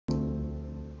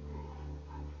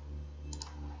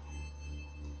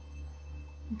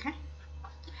Okay.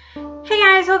 Hey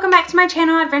guys, welcome back to my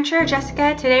channel,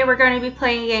 AdventurerJessica. Today we're going to be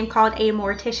playing a game called A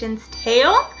Mortician's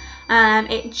Tale.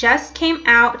 It just came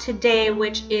out today,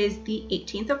 which is the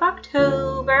 18th of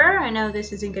October. I know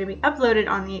this isn't going to be uploaded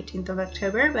on the 18th of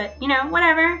October, but you know,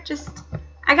 whatever.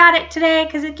 I got it today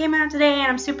because it came out today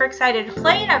and I'm super excited to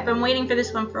play it. I've been waiting for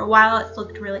this one for a while. It's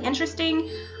looked really interesting.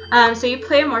 So you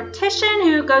play a mortician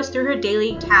who goes through her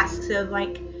daily tasks of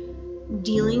like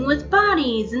dealing with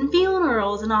bodies and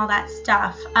funerals and all that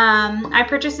stuff. I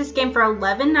purchased this game for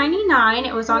 $11.99.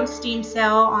 It was on Steam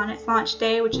sale on its launch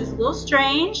day, which is a little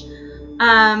strange.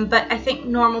 But I think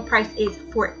normal price is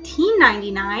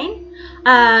 $14.99.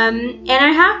 And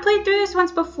I have played through this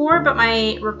once before, but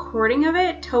my recording of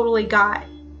it totally got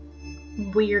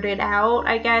weirded out,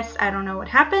 I guess. I don't know what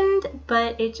happened,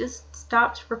 but it just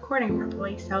stopped recording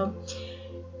properly, so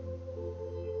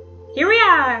here we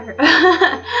are.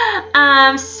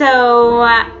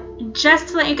 Just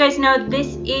to let you guys know,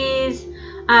 this is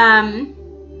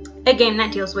a game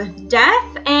that deals with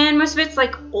death, and most of it's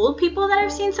like old people that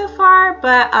I've seen so far,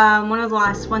 but one of the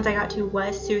last ones I got to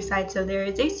was suicide, so there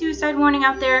is a suicide warning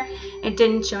out there. It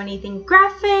didn't show anything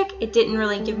graphic. It didn't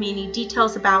really give me any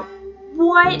details about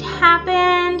what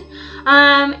happened.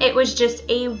 It was just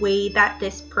a way that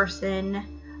this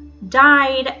person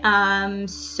died,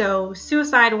 so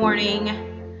suicide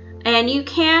warning. And you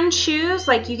can choose,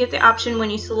 like you get the option when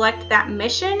you select that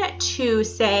mission to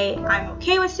say I'm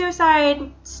okay with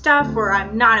suicide stuff or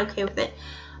I'm not okay with it.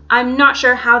 I'm not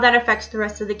sure how that affects the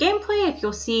rest of the gameplay, if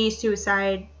you'll see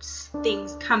suicide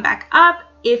things come back up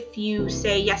if you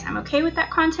say yes, I'm okay with that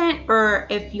content, or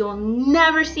if you'll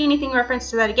never see anything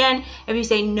referenced to that again if you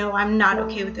say no, I'm not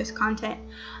okay with this content.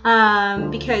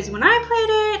 Because when I played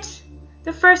it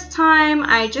the first time,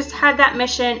 I just had that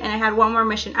mission and I had one more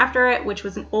mission after it, which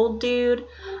was an old dude.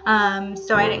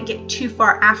 So I didn't get too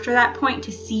far after that point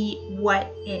to see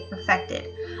what it affected.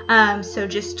 So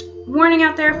just warning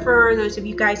out there for those of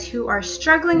you guys who are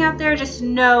struggling out there, just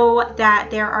know that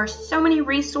there are so many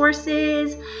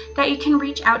resources that you can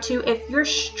reach out to if you're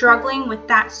struggling with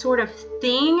that sort of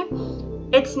thing.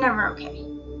 It's never okay.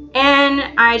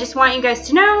 And I just want you guys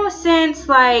to know, since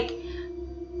like,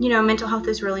 you know, mental health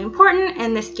is really important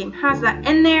and this game has that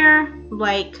in there,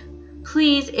 like,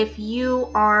 please, if you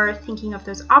are thinking of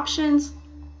those options,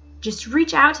 just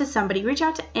reach out to somebody, reach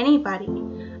out to anybody.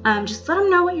 Just let them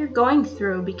know what you're going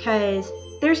through, because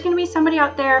there's going to be somebody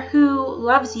out there who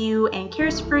loves you and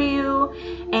cares for you,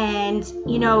 and,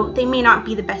 you know, they may not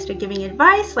be the best at giving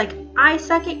advice, like I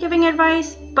suck at giving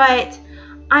advice, but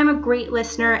I'm a great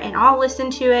listener and I'll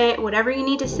listen to it, whatever you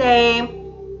need to say,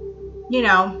 you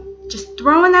know. Just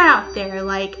throwing that out there.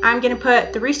 Like, I'm going to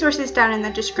put the resources down in the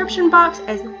description box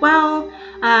as well,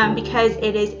 because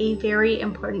it is a very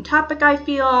important topic, I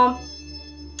feel.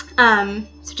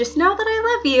 So just know that I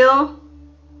love you.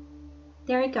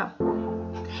 There you go.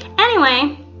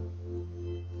 Anyway,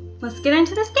 let's get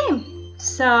into this game.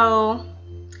 So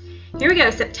here we go,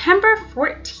 September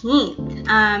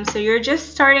 14th. So you're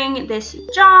just starting this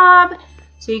job.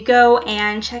 So you go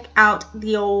and check out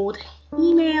the old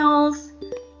emails.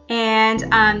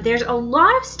 And there's a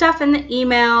lot of stuff in the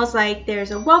emails, like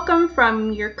there's a welcome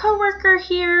from your coworker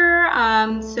here.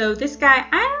 So this guy,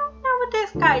 I don't know what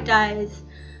this guy does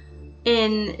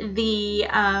in the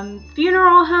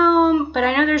funeral home, but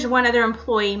I know there's one other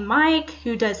employee, Mike,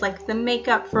 who does like the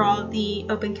makeup for all the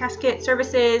open casket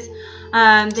services.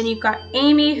 Then you've got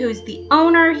Amy, who's the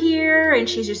owner here, and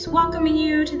she's just welcoming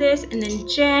you to this. And then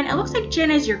Jen, it looks like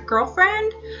Jen is your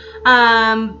girlfriend.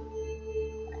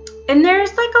 And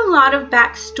there's like a lot of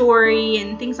backstory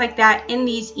and things like that in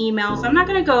these emails. I'm not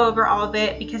going to go over all of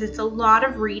it because it's a lot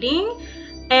of reading.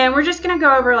 And we're just going to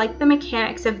go over like the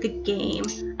mechanics of the game.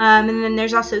 And then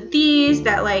there's also these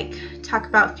that like talk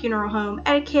about funeral home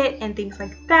etiquette and things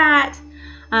like that.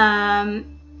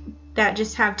 That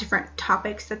just have different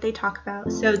topics that they talk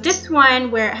about. So this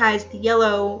one where it has the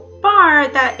yellow bar,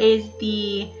 that is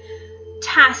the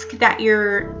task that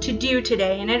you're to do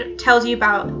today, and it tells you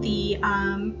about the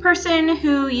person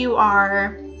who you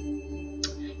are,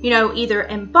 you know, either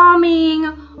embalming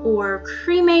or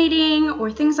cremating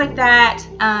or things like that.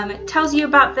 It tells you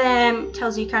about them,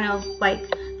 tells you kind of like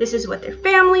this is what their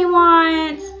family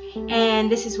wants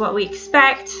and this is what we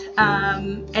expect,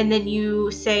 and then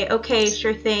you say okay,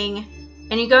 sure thing,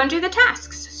 and you go and do the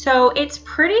tasks. So it's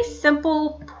pretty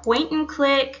simple, point and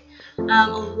click. A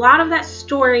lot of that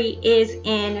story is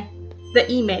in the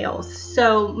emails,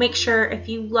 so make sure, if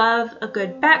you love a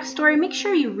good backstory, make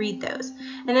sure you read those.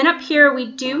 And then up here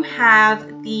we do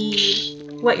have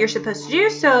the what you're supposed to do.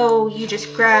 So you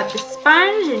just grab the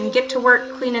sponge and get to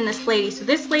work cleaning this lady. So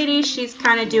this lady, she's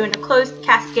kind of doing a closed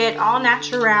casket, all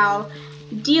natural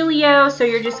dealio. So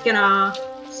you're just gonna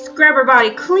scrub her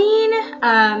body clean,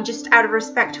 just out of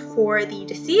respect for the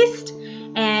deceased.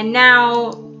 And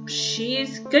now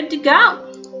she's good to go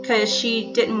because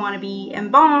she didn't want to be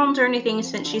embalmed or anything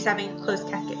since she's having a closed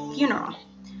casket funeral.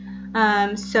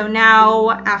 So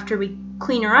now after we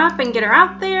clean her up and get her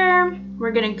out there,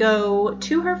 we're gonna go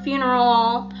to her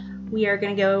funeral. We are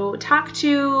gonna go talk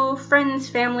to friends,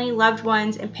 family, loved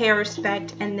ones, and pay our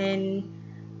respect, and then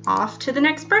off to the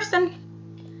next person.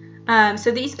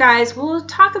 So these guys will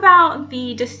talk about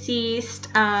the deceased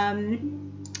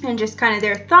and just kind of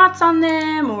their thoughts on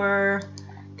them or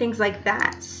things like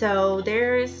that. So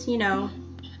there's, you know,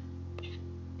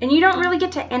 and you don't really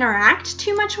get to interact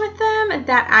too much with them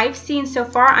that I've seen so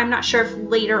far. I'm not sure if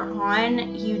later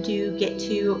on you do get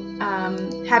to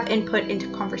have input into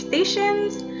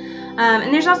conversations.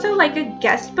 And there's also like a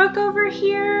guest book over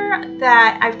here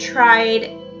that I've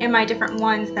tried in my different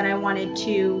ones that I wanted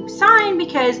to sign,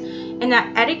 because in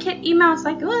that etiquette email it's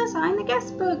like, oh, sign the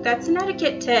guest book, that's an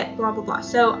etiquette tip, blah blah blah.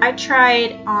 So I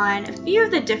tried on a few of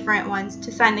the different ones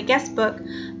to sign the guest book,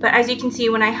 but as you can see,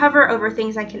 when I hover over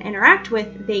things I can interact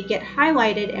with, they get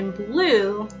highlighted in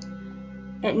blue.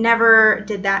 It never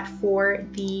did that for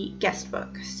the guest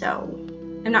book, so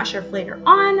I'm not sure if later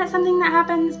on that's something that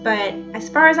happens, but as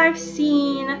far as I've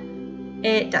seen,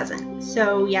 it doesn't.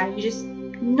 So yeah, you just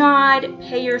nod,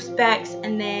 pay your respects,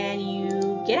 and then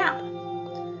you get out.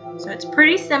 So it's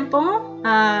pretty simple.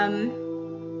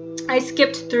 I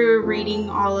skipped through reading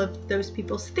all of those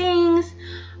people's things,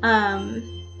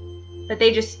 but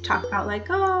they just talk about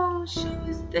like, oh, she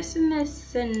was this and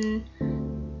this and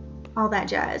all that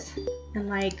jazz. And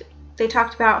like they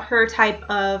talked about her type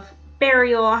of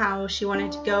burial, how she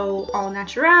wanted to go all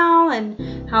natural, and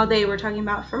how they were talking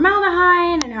about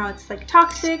formaldehyde and how it's like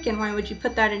toxic and why would you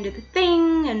put that into the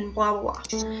thing and blah blah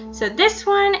blah. So this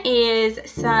one is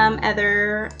some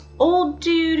other old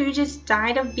dude who just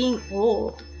died of being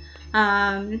old.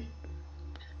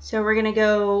 So we're gonna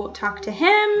go talk to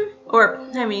him, or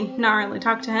I mean not really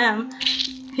talk to him,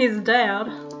 he's dead,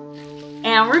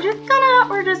 and we're just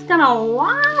gonna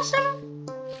wash him.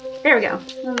 There we go.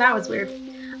 Well, that was weird.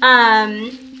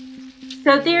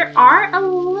 So there are a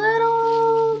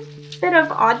little bit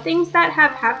of odd things that have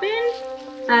happened.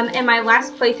 In my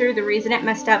last playthrough, the reason it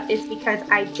messed up is because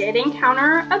I did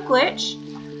encounter a glitch.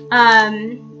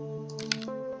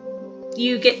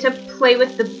 You get to play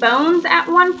with the bones at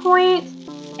one point,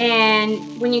 and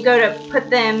when you go to put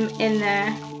them in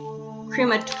the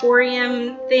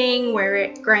crematorium thing where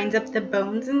it grinds up the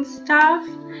bones and stuff,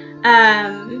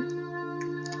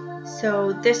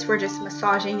 so this, we're just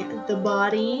massaging the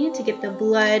body to get the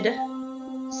blood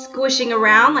squishing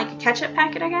around like a ketchup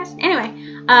packet, I guess. Anyway,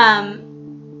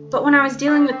 but when I was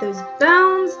dealing with those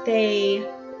bones, I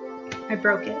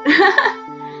broke it.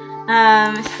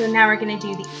 So now we're gonna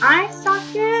do the eye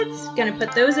sockets. Gonna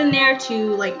put those in there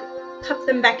to like cup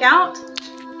them back out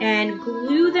and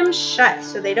glue them shut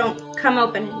so they don't come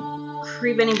open and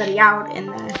creep anybody out in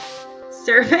the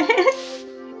service.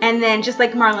 And then just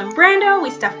like Marlon Brando, we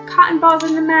stuff cotton balls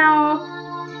in the mouth,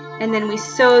 and then we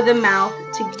sew the mouth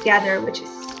together, which is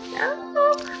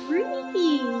so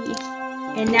creepy.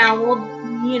 And now we'll,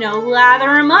 you know,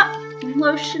 lather him up,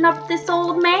 lotion up this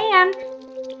old man.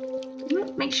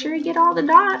 Make sure you get all the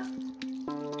dots.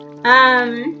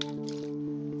 And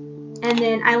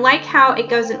then I like how it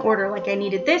goes in order. Like I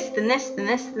needed this, then this, then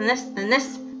this, then this, then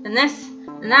this, then this,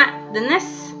 then that, then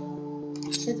this.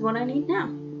 This is what I need now.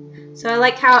 So I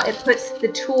like how it puts the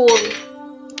tools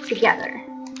together.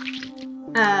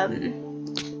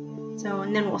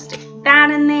 And then we'll stick that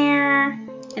in there.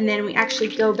 And then we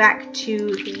actually go back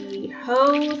to the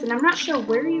hose. And I'm not sure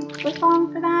where you click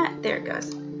on for that. There it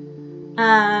goes.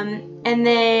 And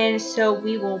then, so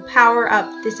we will power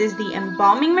up. This is the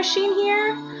embalming machine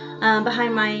here,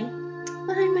 behind my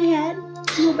head a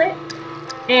little bit.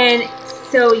 And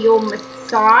so you'll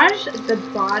massage the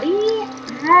body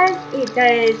as it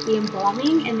does the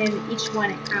embalming, and then each one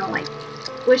it kind of like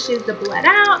pushes the blood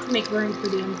out to make room for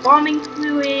the embalming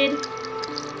fluid,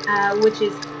 which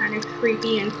is kind of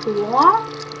creepy and cool.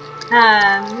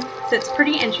 So it's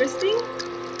pretty interesting.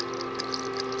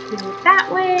 We do it that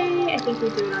way. I think we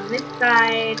do it on this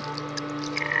side.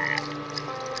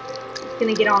 It's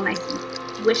gonna get all nice and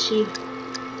squishy.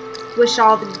 Squish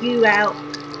all the goo out.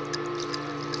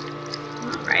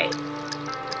 Alright.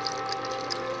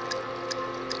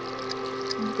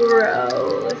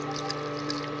 Gross.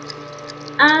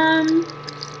 And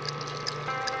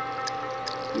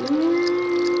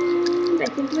I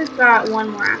think think we've got one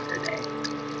more after this.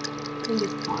 I think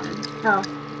it's on. Oh.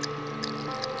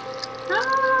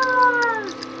 Ah!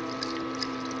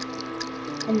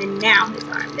 And then now his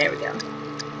arm. There we go.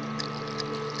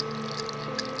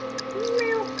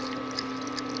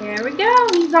 There we go.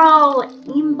 He's all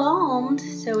embalmed.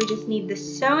 So we just need the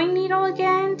sewing needle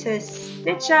again to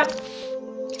stitch up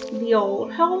the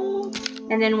old hole.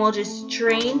 And then we'll just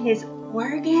drain his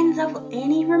organs of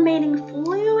any remaining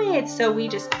fluid. So we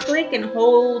just click and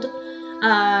hold.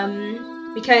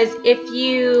 Because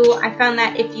I found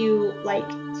that if you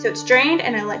so it's drained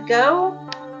and I let go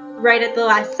right at the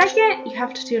last second, you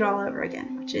have to do it all over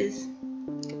again, which is,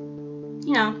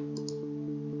 you know,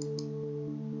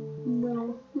 a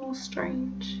little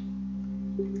strange.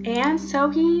 And so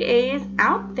he is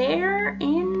out there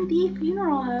in the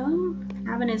funeral home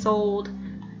having his old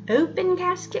open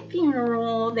casket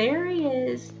funeral. There he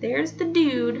is. There's the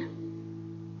dude.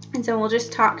 And so we'll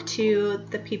just talk to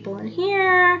the people in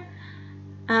here.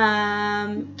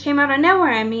 Came out of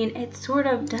nowhere. I mean, it sort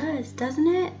of does, doesn't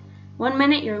it? 1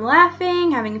 minute you're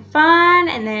laughing, having fun,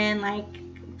 and then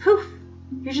poof,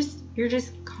 you're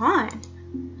just gone.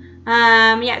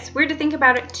 Yeah, it's weird to think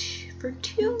about it for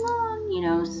too long. You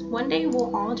know, one day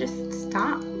we'll all just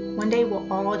stop. One day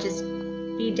we'll all just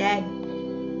be dead.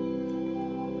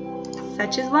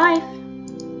 Such is life.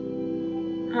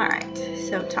 Alright,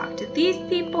 so talk to these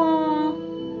people.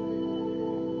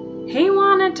 He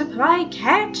wanted to play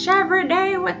catch every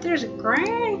day with his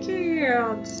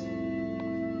grandkids.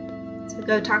 So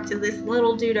go talk to this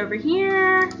little dude over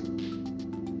here.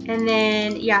 And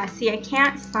then, yeah, see, I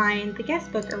can't sign the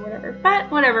guest book or whatever. But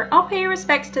whatever, I'll pay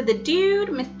respects to the dude,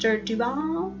 Mr.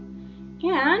 Duval.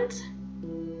 And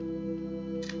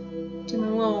do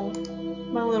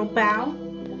my little bow.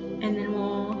 And then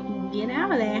we'll get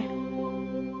out of there.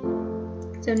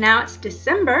 So now it's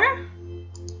December.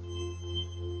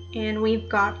 And we've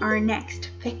got our next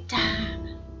victim.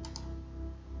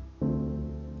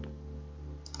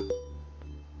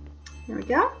 There we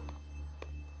go.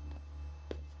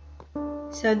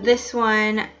 So this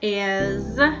one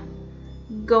is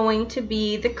going to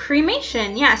be the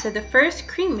cremation. Yeah, so the first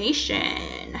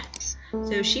cremation.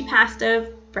 So she passed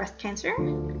of breast cancer.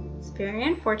 It's very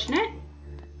unfortunate.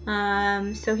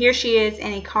 So here she is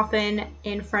in a coffin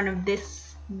in front of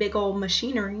this big old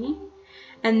machinery.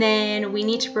 And then we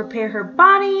need to prepare her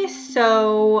body,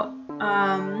 so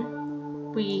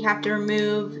we have to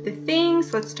remove the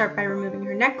things. Let's start by removing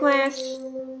her necklace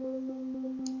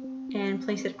and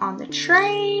place it on the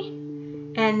tray.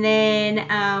 And then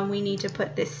we need to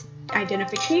put this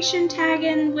identification tag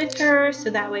in with her,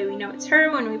 so that way we know it's her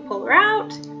when we pull her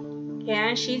out.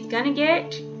 And she's gonna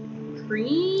get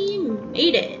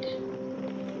cremated.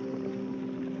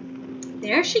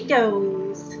 There she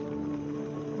goes.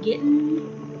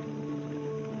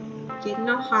 Getting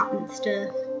all hot and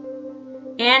stuff.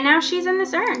 And now she's in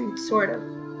this urn, sort of.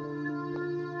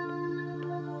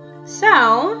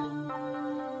 So,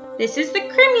 this is the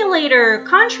cremulator.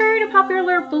 Contrary to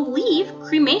popular belief,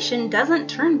 cremation doesn't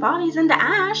turn bodies into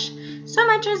ash, so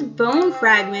much as bone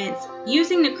fragments.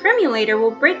 Using the cremulator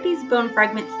will break these bone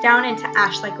fragments down into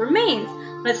ash-like remains.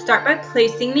 Let's start by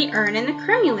placing the urn in the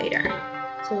cremulator.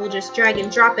 So we'll just drag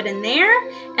and drop it in there.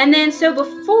 And then, so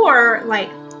before,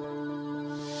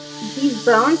 these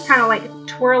bones kind of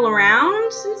twirl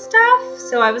around and stuff.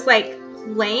 So I was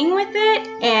playing with it,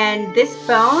 and this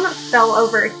bone fell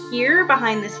over here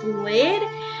behind this lid,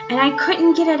 and I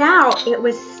couldn't get it out. It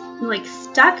was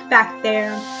stuck back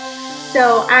there.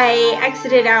 So I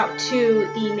exited out to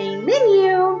the main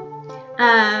menu,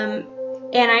 and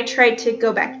I tried to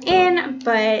go back in,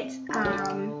 but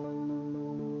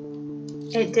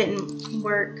it didn't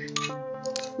work.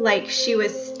 She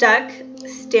was stuck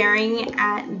staring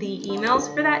at the emails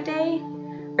for that day.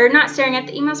 Or not staring at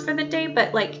the emails for the day,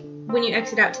 but when you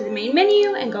exit out to the main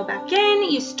menu and go back in,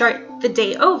 you start the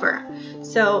day over.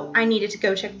 So I needed to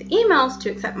go check the emails to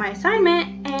accept my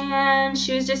assignment, and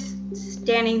she was just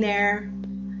standing there.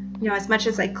 You know, as much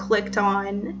as I clicked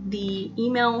on the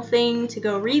email thing to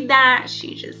go read that,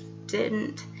 she just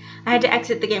didn't. I had to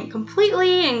exit the game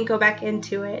completely and go back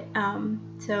into it.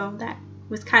 So that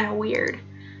was kind of weird.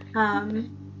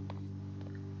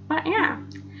 But yeah,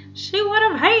 she would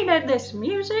have hated this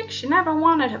music. She never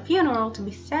wanted her funeral to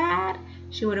be sad.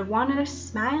 She would have wanted us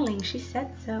smiling. She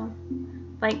said so.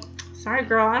 Sorry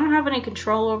girl, I don't have any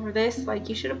control over this.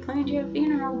 You should have planned your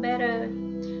funeral better.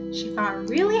 She fought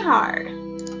really hard.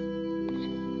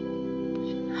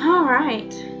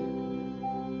 Alright.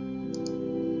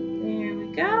 There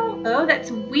we go. Oh, that's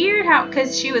weird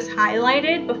because she was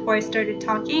highlighted before I started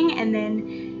talking, and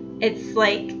then it's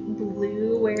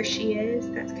blue where she is.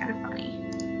 That's kind of funny.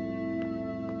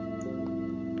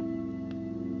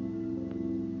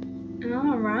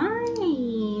 All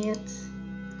right.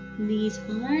 These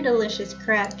are delicious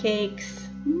crab cakes.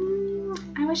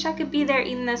 I wish I could be there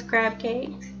eating those crab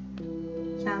cakes.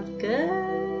 Sounds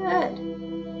good.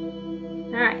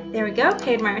 Alright, there we go.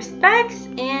 Paid my respects.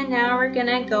 And now we're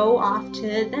gonna go off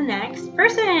to the next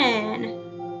person.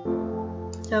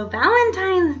 So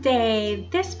Valentine's Day.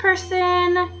 This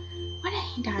person, what did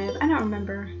he die of? I don't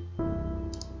remember.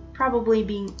 Probably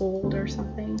being old or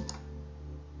something.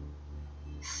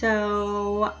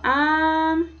 So,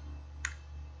 oh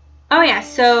yeah,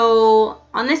 so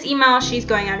on this email, she's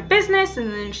going out of business,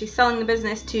 and then she's selling the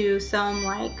business to some,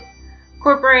 like,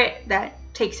 corporate that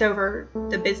takes over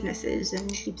the businesses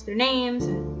and keeps their names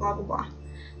and blah, blah, blah.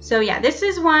 So yeah, this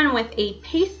is one with a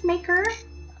pacemaker.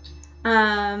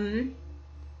 And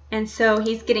so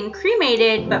he's getting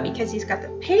cremated, but because he's got the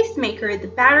pacemaker, the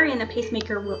battery in the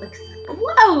pacemaker will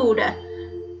explode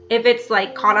if it's,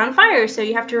 like, caught on fire. So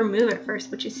you have to remove it first,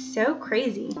 which is so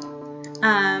crazy.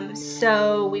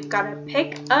 So we've got to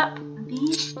pick up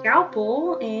the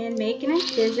scalpel and make an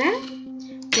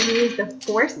incision. We use the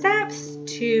forceps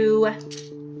to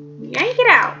yank it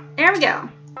out. There we go.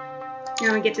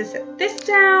 Now we get to set this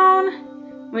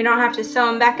down. We don't have to sew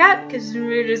them back up because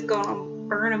we're just going to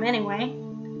burn them anyway.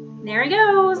 There he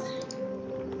goes.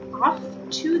 Off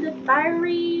to the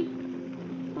fiery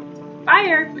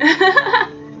fire.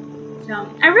 So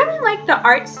I really like the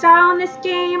art style in this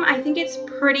game. I think it's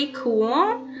pretty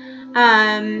cool.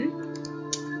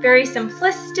 Very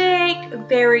simplistic,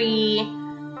 very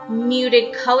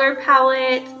muted color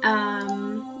palette.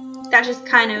 That just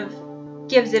kind of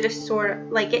gives it a sort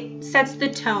of, like, it sets the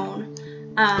tone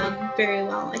very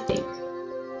well, I think.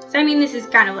 So I mean, this is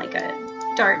kind of like a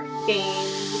dark game.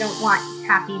 You don't want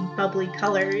happy, bubbly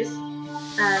colors.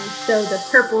 So the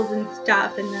purples and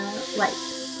stuff and the, like,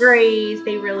 grays,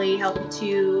 they really help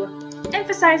to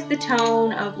emphasize the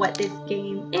tone of what this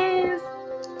game is.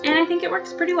 And I think it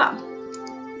works pretty well.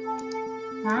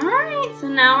 Alright, so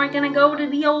now we're gonna go to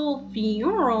the old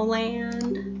funeral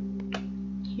land.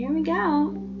 Here we go.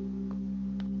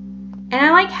 And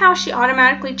I like how she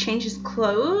automatically changes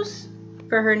clothes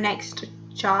for her next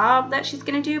job that she's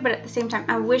gonna do, but at the same time,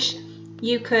 I wish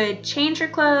you could change her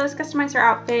clothes, customize her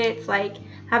outfits, like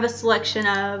have a selection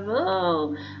of,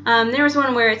 there was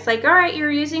one where it's like, alright, you're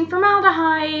using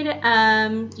formaldehyde,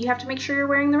 you have to make sure you're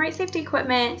wearing the right safety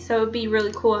equipment. So it'd be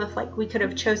really cool if, like, we could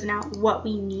have chosen out what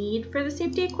we need for the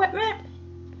safety equipment,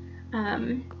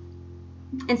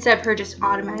 instead of her just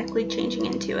automatically changing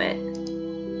into it.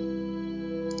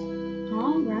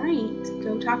 Alright,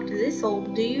 go talk to this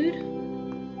old dude.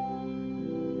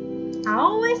 I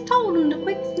always told him to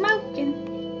quit smoking.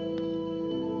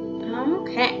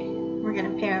 Okay. We're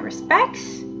gonna pay our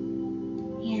respects.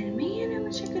 And man, I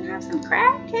wish I could have some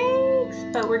crab cakes,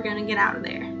 but we're gonna get out of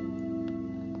there.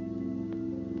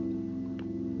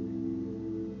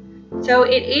 So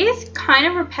it is kind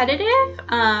of repetitive,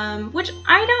 which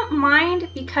I don't mind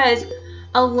because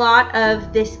a lot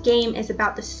of this game is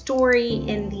about the story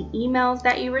and the emails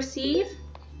that you receive.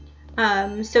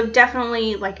 So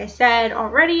definitely, like I said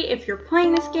already, if you're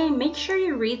playing this game, make sure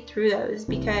you read through those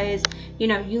because, you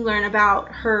know, you learn about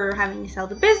her having to sell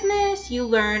the business, you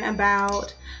learn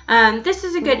about, this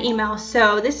is a good email.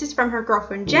 So this is from her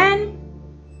girlfriend, Jen.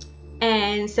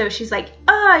 And so she's like,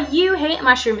 oh, you hate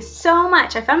mushrooms so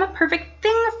much. I found the perfect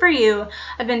thing for you.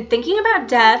 I've been thinking about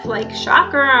death, like,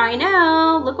 shocker, I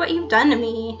know. Look what you've done to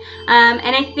me.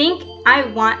 And I think I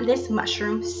want this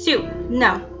mushroom soup.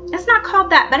 No. It's not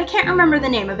called that, but I can't remember the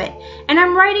name of it. And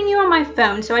I'm writing you on my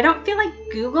phone, so I don't feel like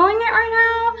Googling it right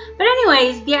now. But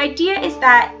anyways, the idea is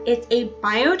that it's a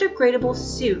biodegradable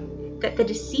suit that the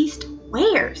deceased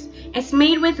wears. It's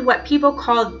made with what people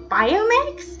call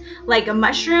biomix, like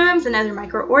mushrooms and other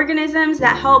microorganisms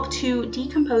that help to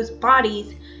decompose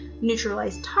bodies,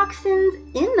 neutralize toxins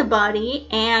in the body,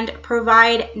 and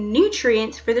provide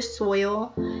nutrients for the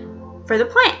soil for the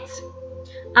plants.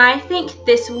 I think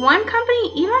this one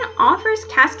company even offers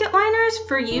casket liners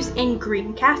for use in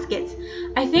green caskets.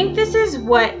 I think this is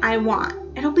what I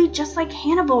want. It'll be just like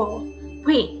Hannibal.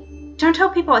 Wait, don't tell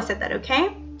people I said that,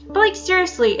 okay? But like,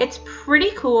 seriously, it's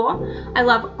pretty cool. I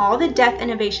love all the death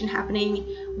innovation happening.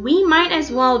 We might as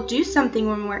well do something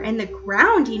when we're in the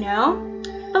ground, you know?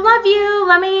 But love you.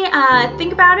 Let me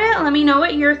think about it. Let me know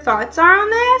what your thoughts are on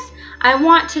this. I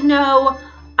want to know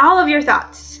all of your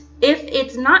thoughts. If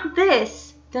it's not this,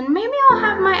 then maybe I'll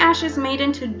have my ashes made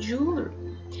into jewelry.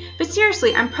 But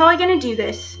seriously, I'm probably going to do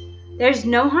this. There's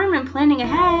no harm in planning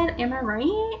ahead, am I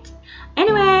right?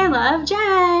 Anyway, love,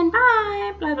 Jen.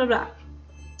 Bye. Blah, blah, blah.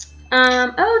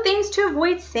 Oh, things to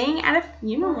avoid saying at a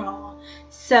funeral.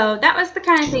 So that was the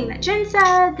kind of thing that Jen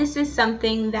said. This is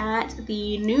something that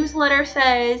the newsletter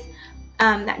says,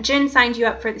 that Jen signed you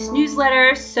up for this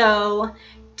newsletter. So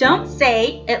don't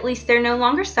say, at least they're no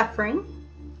longer suffering.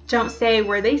 Don't say,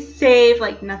 were they saved,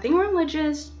 like nothing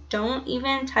religious. Don't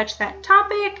even touch that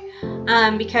topic,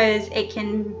 because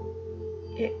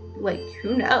like,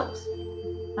 who knows?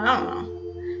 I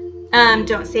don't know.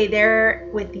 Don't say they're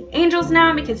with the angels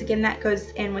now, because again, that goes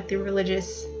in with the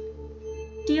religious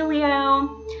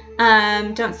dealio.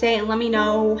 Don't say, let me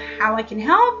know how I can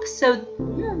help. So,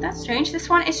 that's strange. This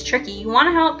one is tricky. You want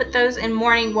to help, but those in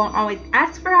mourning won't always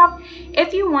ask for help.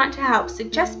 If you want to help,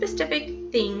 suggest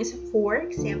specific things. For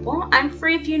example, I'm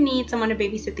free if you need someone to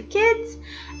babysit the kids.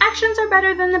 Actions are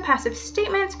better than the passive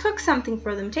statements. Cook something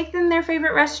for them. Take them to their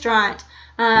favorite restaurant.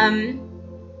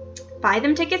 Buy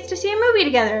them tickets to see a movie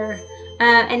together.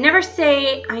 And never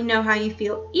say, I know how you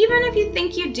feel. Even if you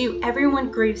think you do, everyone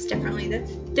grieves differently.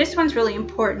 This one's really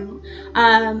important,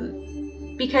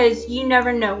 because you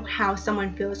never know how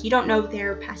someone feels. You don't know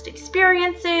their past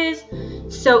experiences.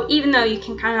 So even though you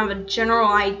can kind of have a general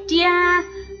idea,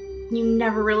 you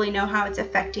never really know how it's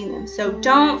affecting them. So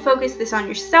don't focus this on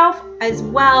yourself as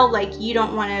well. Like, you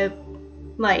don't want to,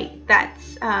 like,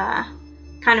 that's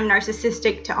kind of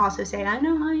narcissistic to also say, I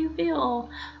know how you feel.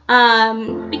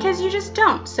 Because you just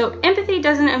don't. So empathy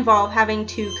doesn't involve having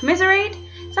to commiserate.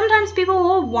 Sometimes people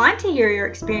will want to hear your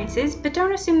experiences, but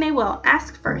don't assume they will.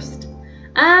 Ask first.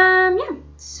 Yeah.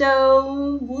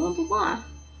 So, blah, blah, blah.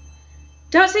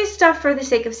 Don't say stuff for the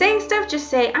sake of saying stuff. Just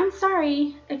say, I'm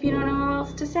sorry, if you don't know what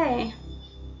else to say.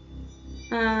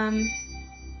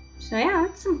 So yeah,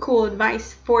 that's some cool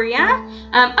advice for you.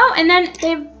 Oh, and then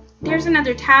there's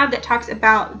another tab that talks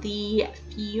about the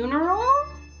funeral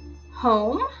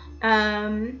home,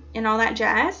 and all that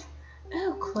jazz.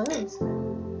 Oh, clothes.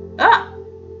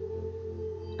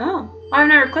 Oh, I've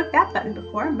never clicked that button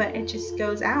before, but it just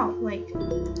goes out. Like,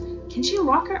 can she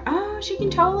walk her? Oh, she can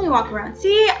totally walk around.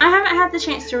 See, I haven't had the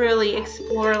chance to really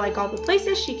explore, like, all the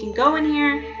places she can go in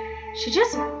here. She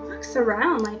just looks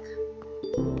around, like,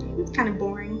 it's kind of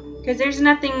boring. Because there's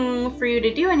nothing for you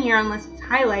to do in here unless it's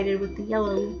highlighted with the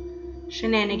yellow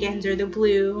shenanigans or the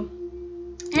blue.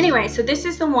 Anyway, so this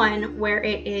is the one where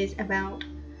it is about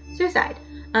suicide.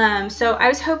 So I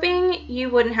was hoping you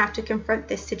wouldn't have to confront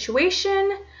this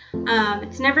situation.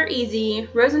 It's never easy.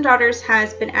 Rose and Daughters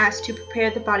has been asked to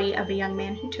prepare the body of a young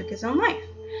man who took his own life.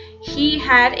 He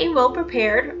had a will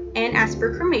prepared and asked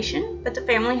for cremation, but the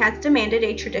family has demanded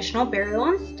a traditional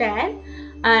burial instead.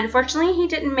 Unfortunately, he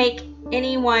didn't make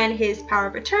anyone his power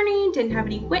of attorney, didn't have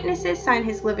any witnesses sign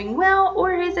his living will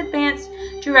or his advance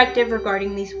directive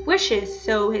regarding these wishes,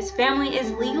 so his family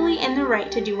is legally in the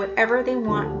right to do whatever they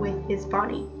want with his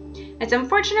body. It's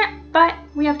unfortunate, but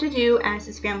we have to do as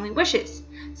his family wishes.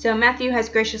 So Matthew has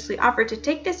graciously offered to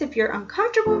take this if you're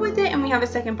uncomfortable with it, and we have a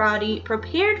second body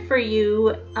prepared for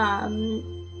you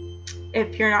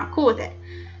if you're not cool with it.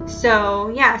 So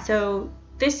yeah, so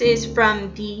this is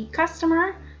from the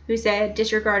customer who said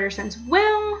disregard her son's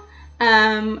will.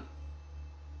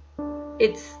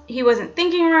 He wasn't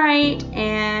thinking right,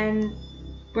 and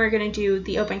we're gonna do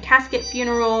the open casket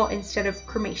funeral instead of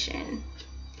cremation.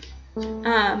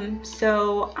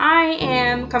 So I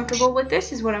am comfortable with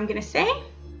this, is what I'm gonna say.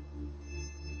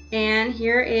 And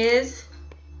here is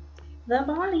the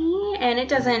body, and it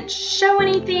doesn't show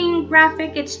anything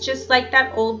graphic. It's just like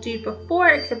that old dude before,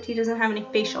 except he doesn't have any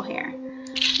facial hair.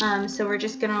 So we're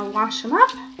just gonna wash him up.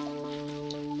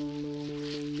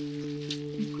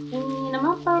 Clean him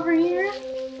up over here.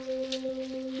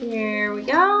 Here we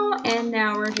go. And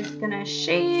now we're just gonna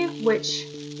shave, which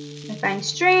I find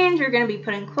strange. You're gonna be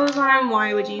putting clothes on him.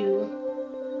 Why would you?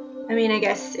 I mean, I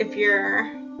guess if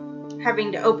you're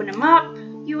having to open him up,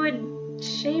 you would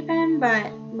shave him,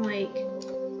 but like,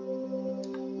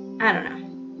 I don't know.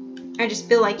 I just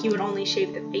feel like you would only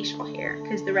shave the facial hair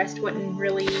because the rest wouldn't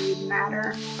really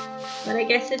matter. But I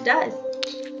guess it does.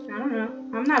 I don't know.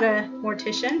 I'm not a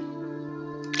mortician.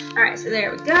 Alright, so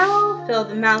there we go. Fill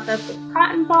the mouth up with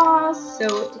cotton balls.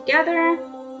 Sew it together.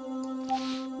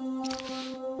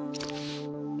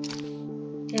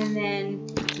 And then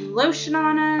put some lotion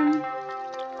on them.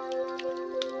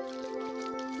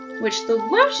 Which the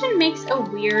lotion makes a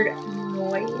weird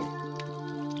noise.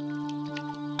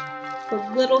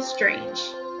 A little strange.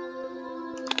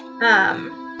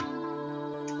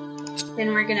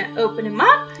 Then we're gonna open him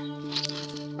up.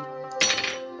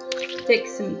 Stick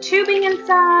some tubing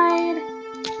inside.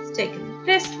 Stick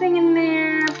this thing in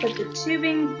there. Put the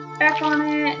tubing back on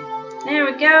it. There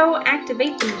we go.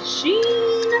 Activate the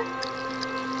machine.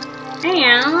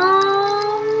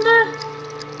 And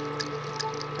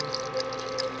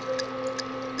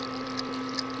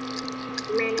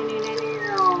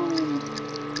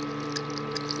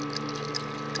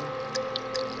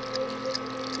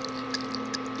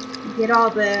Get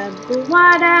all the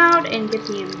blood out and get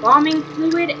the embalming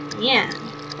fluid in.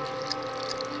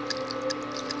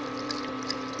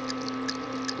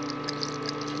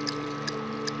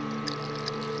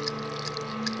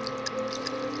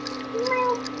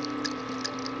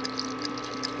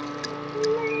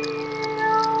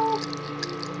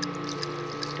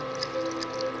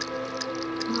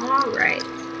 Alright.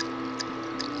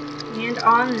 And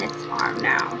on this arm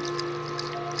now.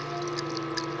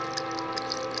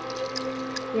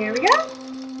 There we go.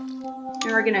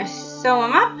 And we're gonna sew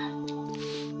them up.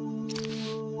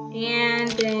 And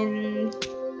then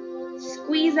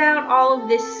squeeze out all of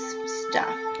this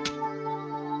stuff.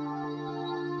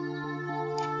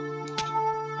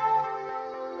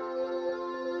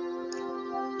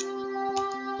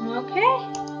 Okay.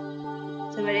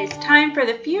 So it is time for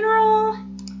the funeral.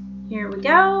 Here we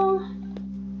go.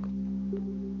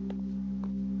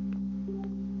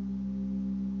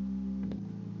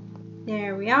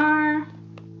 There we are.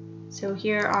 So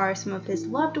here are some of his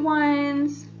loved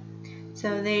ones.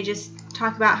 So they just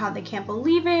talk about how they can't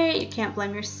believe it, you can't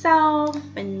blame yourself,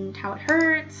 and how it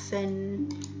hurts,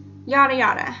 and yada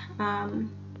yada. Womp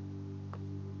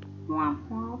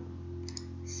womp.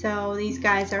 So these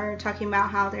guys are talking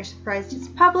about how they're surprised it's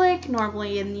public.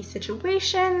 Normally in these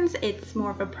situations, it's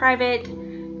more of a private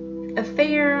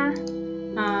affair.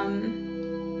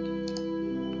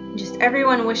 Just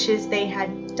everyone wishes they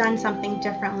had done something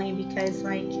differently because,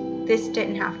 like, this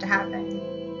didn't have to happen,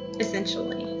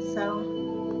 essentially. So,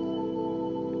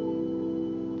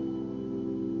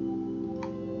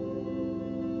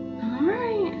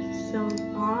 alright, so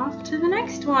off to the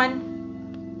next one.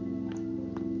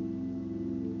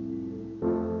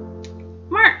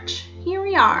 March, here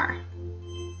we are.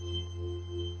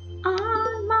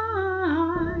 On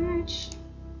March.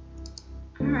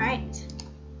 Alright.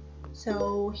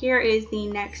 So here is the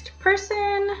next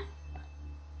person.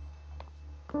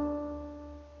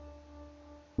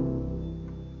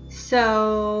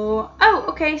 So, oh,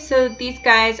 okay, so these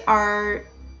guys are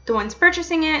the ones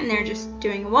purchasing it, and they're just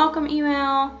doing a welcome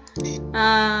email.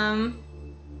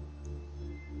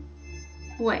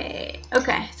 Wait,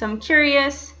 okay, so I'm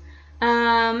curious.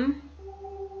 Number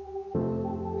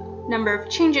of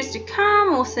changes to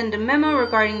come. We'll send a memo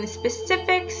regarding the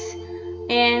specifics.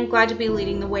 And glad to be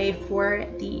leading the way for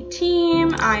the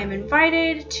team. I am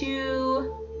invited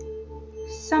to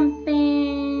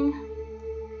something.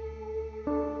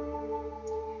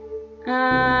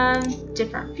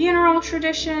 Different funeral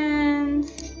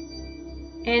traditions.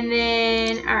 And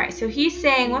then, alright, so he's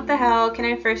saying, what the hell, can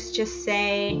I first just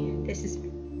say, this is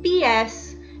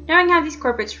BS. Knowing how these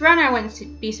corporates run, I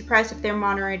wouldn't be surprised if they're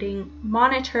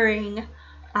monitoring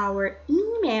our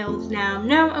emails now.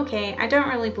 No, okay, I don't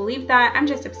really believe that. I'm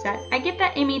just upset. I get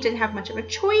that Amy didn't have much of a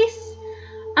choice.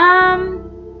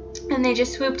 And they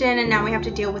just swooped in, and now we have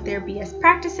to deal with their BS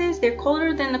practices. They're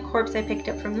colder than the corpse I picked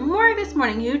up from the morgue this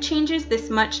morning. Who changes this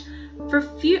much for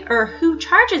who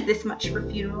charges this much for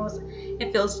funerals?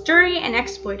 It feels dirty and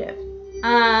exploitive.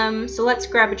 So let's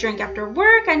grab a drink after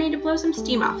work. I need to blow some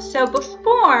steam off. So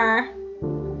before,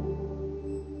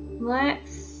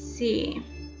 let's see.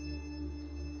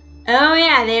 Oh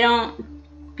yeah, they don't,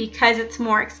 because it's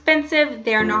more expensive,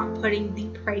 they're not putting the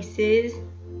prices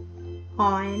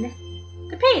on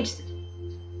the page.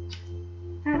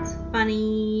 That's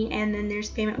funny. And then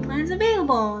there's payment plans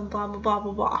available and blah blah blah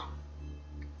blah blah.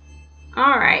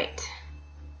 Alright.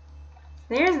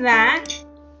 There's that.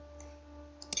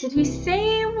 Did he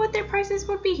say what their prices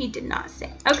would be? He did not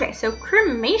say. Okay, so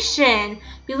cremation.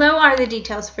 Below are the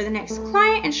details for the next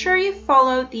client. Ensure you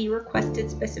follow the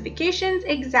requested specifications.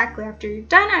 Exactly after you're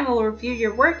done, I will review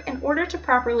your work in order to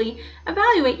properly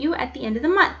evaluate you at the end of the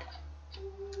month.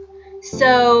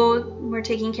 So we're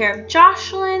taking care of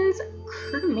Jocelyn's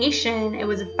cremation. It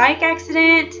was a bike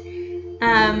accident.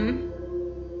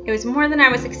 It was more than I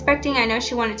was expecting. I know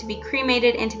she wanted to be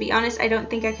cremated, and to be honest, I don't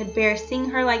think I could bear seeing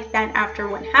her like that after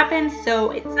what happened.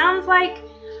 So it sounds like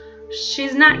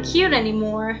she's not cute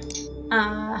anymore.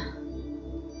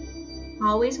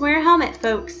 Always wear a helmet,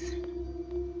 folks.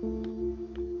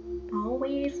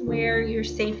 Always wear your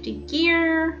safety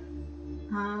gear.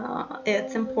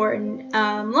 It's important.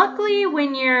 Luckily,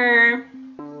 when you're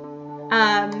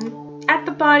at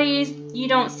the bodies, you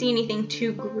don't see anything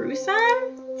too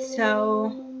gruesome.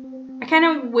 So I kind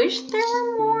of wish there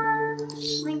were more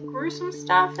like gruesome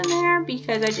stuff in there,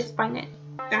 because I just find it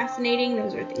fascinating.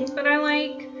 Those are things that I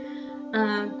like.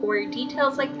 Gory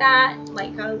details like that.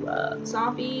 Like, I love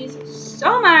zombies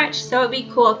so much. So it'd be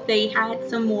cool if they had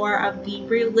some more of the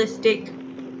realistic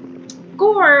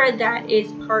gore that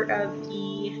is part of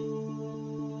the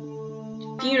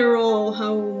funeral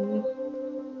home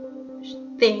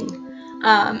thing.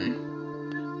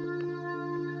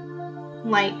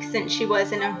 Like, since she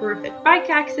was in a horrific bike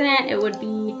accident, it would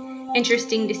be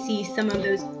interesting to see some of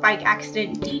those bike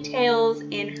accident details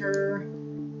in her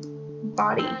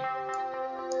body.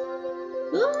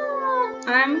 Ooh,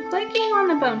 I'm clicking on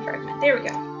the bone fragment. There we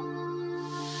go.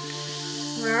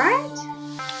 Alright.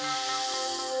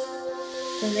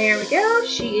 So there we go.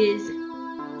 She is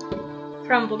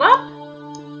crumbled up.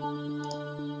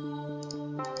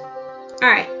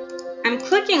 Alright. I'm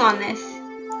clicking on this.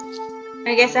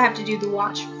 I guess I have to do the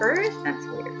watch first. That's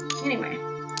weird. Anyway.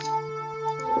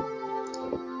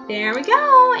 There we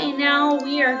go. And now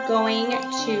we are going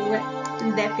to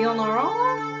the funeral.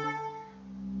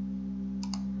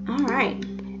 Alright.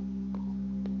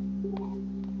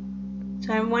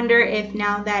 So I wonder if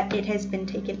now that it has been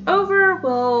taken over,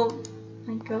 we'll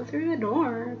like go through the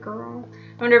door, girl.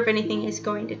 I wonder if anything is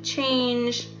going to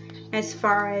change as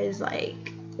far as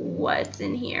like what's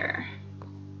in here.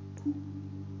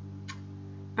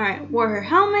 Alright, wore her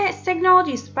helmet, signaled,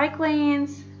 used bike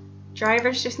lanes.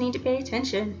 Drivers just need to pay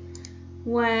attention.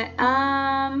 What,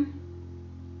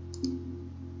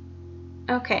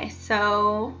 okay,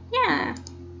 so, yeah.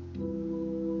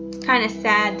 It's kind of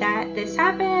sad that this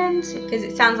happened, because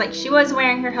it sounds like she was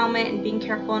wearing her helmet and being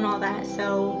careful and all that,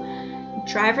 so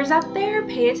drivers out there,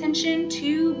 pay attention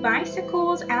to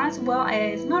bicycles as well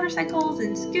as motorcycles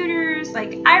and scooters.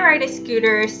 Like, I ride a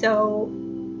scooter, so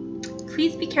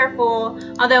please be careful.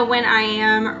 Although when I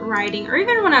am riding, or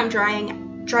even when I'm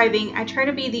driving, I try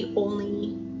to be the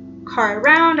only car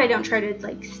around. I don't try to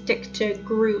like stick to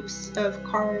groups of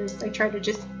cars. I try to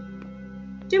just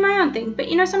do my own thing. But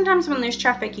you know, sometimes when there's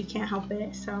traffic, you can't help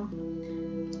it. So,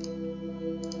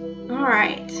 all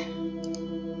right.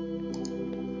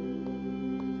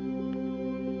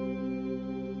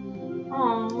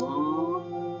 Aww.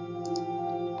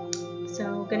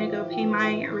 So, gonna go pay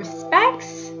my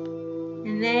respects.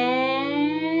 And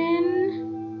then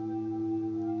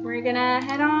we're gonna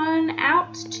head on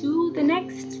out to the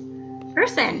next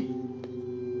person.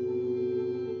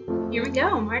 Here we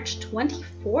go, March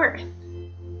 24th.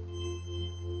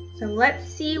 So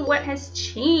let's see what has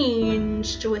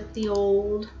changed with the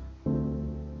old,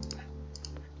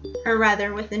 or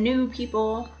rather with the new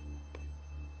people.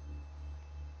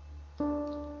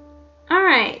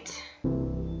 Alright.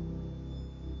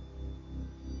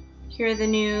 Here are the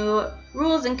new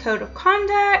rules and code of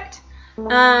conduct.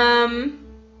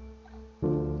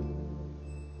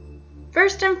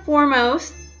 First and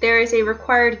foremost, there is a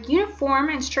required uniform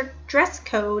and strict dress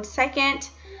code. Second,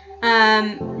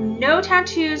 no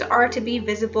tattoos are to be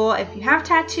visible. If you have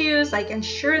tattoos, like,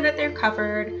 ensure that they're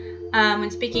covered. When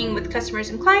speaking with customers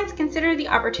and clients, consider the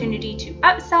opportunity to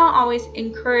upsell. Always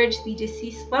encourage the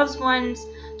deceased loved ones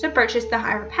to purchase the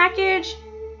higher package.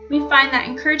 We find that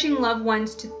encouraging loved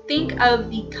ones to think of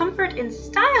the comfort and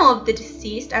style of the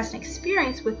deceased as an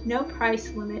experience with no price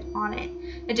limit on it.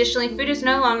 Additionally, food is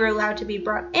no longer allowed to be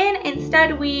brought in.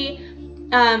 Instead, we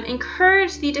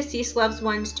encourage the deceased loved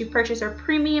ones to purchase our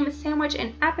premium sandwich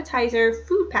and appetizer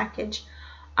food package.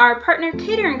 Our partner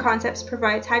catering concepts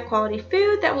provides high quality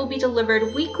food that will be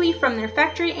delivered weekly from their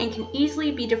factory and can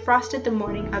easily be defrosted the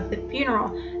morning of the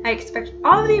funeral. I expect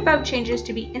all of the above changes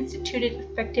to be instituted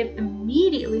effective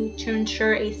immediately to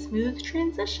ensure a smooth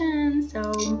transition.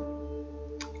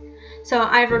 So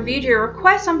I've reviewed your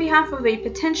request on behalf of a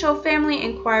potential family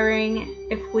inquiring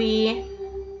if we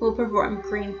will perform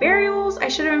green burials. I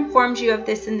should have informed you of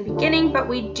this in the beginning, but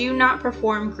we do not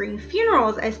perform green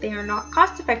funerals as they are not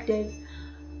cost effective.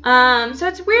 So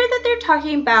it's weird that they're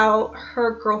talking about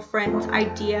her girlfriend's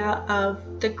idea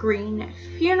of the green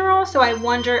funeral, so I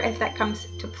wonder if that comes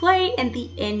to play in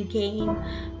the end game.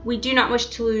 We do not wish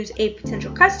to lose a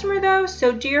potential customer though,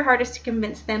 so do your hardest to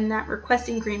convince them that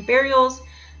requesting green burials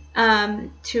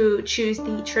to choose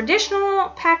the traditional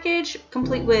package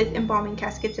complete with embalming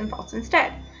caskets and vaults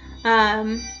instead.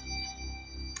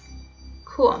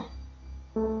 Cool.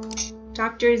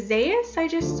 Dr. Zayas, I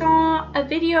just saw a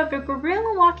video of a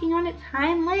gorilla walking on its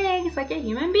hind legs like a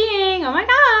human being. Oh my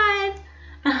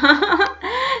god!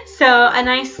 So a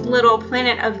nice little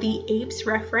Planet of the Apes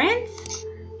reference.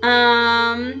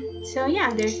 So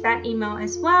yeah, there's that email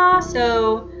as well.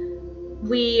 So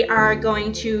we are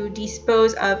going to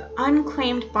dispose of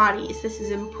unclaimed bodies. This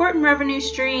is an important revenue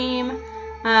stream.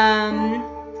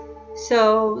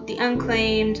 So the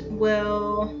unclaimed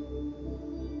will...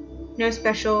 No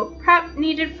special prep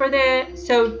needed for this.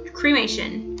 So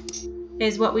cremation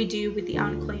is what we do with the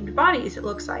unclaimed bodies, it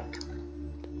looks like.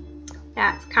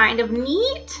 That's kind of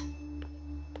neat.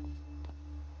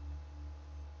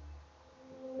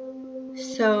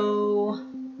 So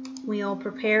We'll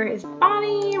prepare his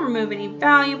body, remove any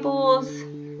valuables,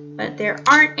 but there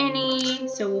aren't any,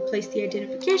 so we'll place the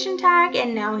identification tag,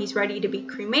 and now he's ready to be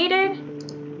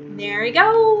cremated. There he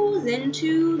goes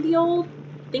into the old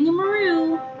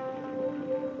thingamaroo.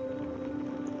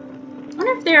 I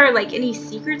wonder if there are like any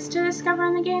secrets to discover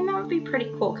in the game. That would be pretty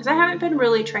cool, because I haven't been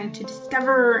really trying to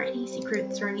discover any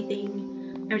secrets or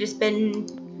anything. I've just been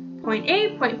point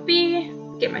A, point B,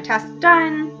 get my task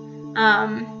done.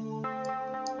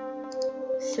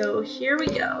 So here we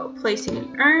go. Placing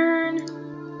an urn,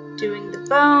 doing the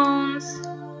bones,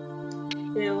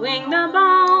 doing the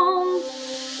bones.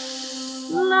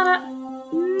 La da,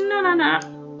 na na na.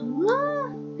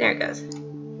 There it goes.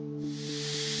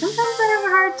 Sometimes I have a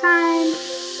hard time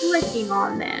clicking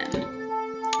on them.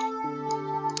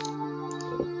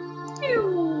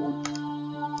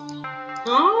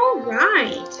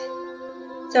 Alright.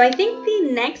 So I think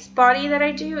the next body that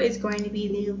I do is going to be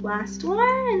the last one,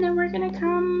 and then we're going to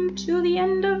come to the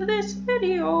end of this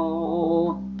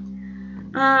video.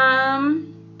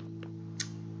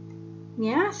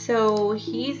 Yeah, so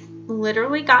he's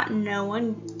literally got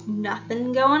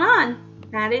nothing going on.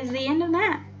 That is the end of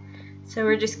that. So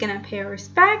we're just going to pay our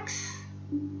respects.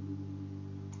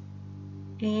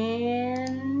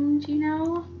 And, you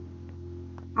know,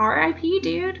 R.I.P.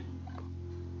 dude.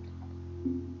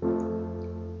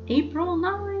 April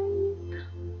 9th.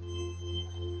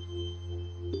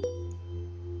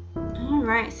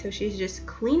 Alright, so she's just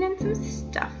cleaning some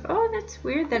stuff. Oh, that's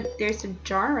weird that there's a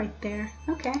jar right there.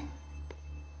 Okay.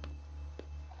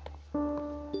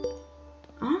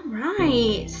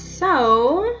 Alright,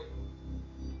 so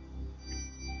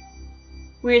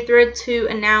we're thrilled to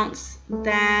announce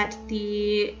that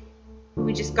we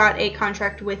just got a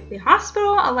contract with the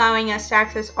hospital, allowing us to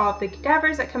access all of the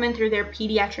cadavers that come in through their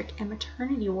pediatric and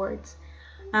maternity wards.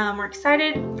 We're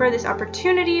excited for this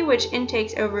opportunity, which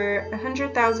intakes over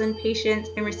 100,000 patients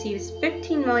and receives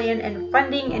 $15 million in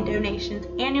funding and donations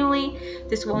annually.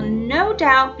 This will no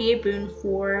doubt be a boon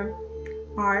for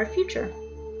our future.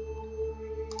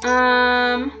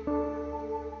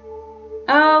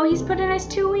 Oh, he's put in his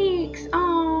 2 weeks.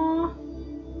 Oh.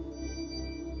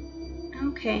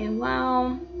 Okay,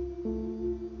 well,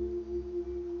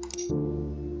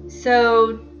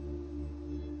 so,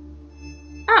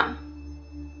 oh,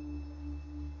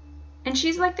 and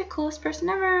she's like the coolest person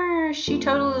ever. She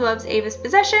totally loves Ava's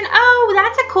Possession. Oh,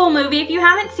 that's a cool movie. If you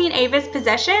haven't seen Ava's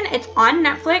Possession, it's on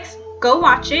Netflix. Go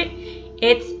watch it.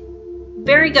 It's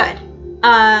very good.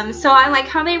 So I like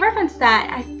how they referenced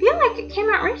that. I feel like it came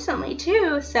out recently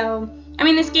too. So, I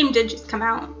mean, this game did just come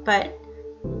out, but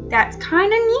that's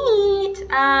kind of neat.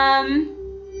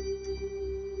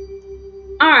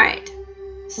 Alright.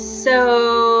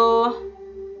 So,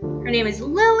 her name is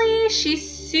Lily. She's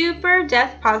super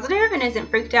death positive and isn't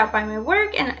freaked out by my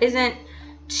work and isn't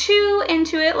too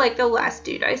into it like the last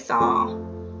dude I saw.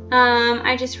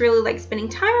 I just really like spending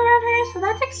time around her, so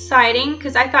that's exciting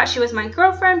because I thought she was my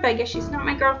girlfriend, but I guess she's not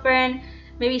my girlfriend.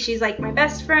 Maybe she's like my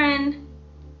best friend.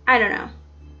 I don't know.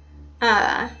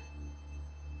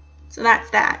 So that's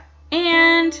that.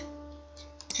 And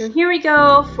so here we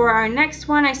go for our next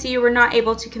one. I see you were not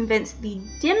able to convince the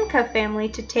Dimka family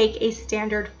to take a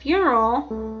standard funeral.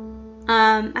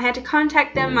 I had to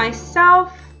contact them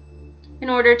myself in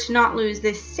order to not lose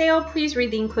this sale. Please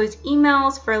read the enclosed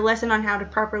emails for a lesson on how to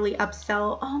properly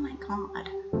upsell. Oh my god.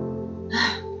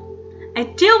 I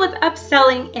deal with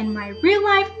upselling in my real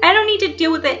life. I don't need to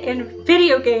deal with it in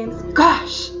video games.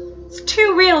 Gosh, it's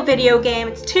too real, video game.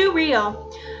 It's too real.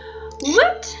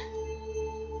 What?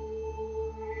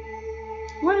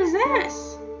 What is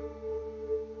this?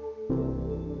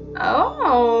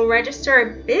 Oh, register a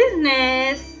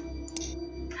business.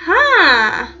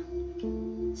 Huh.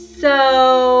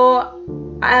 So,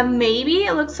 maybe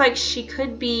it looks like she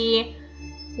could be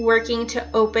working to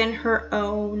open her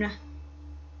own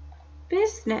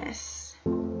business.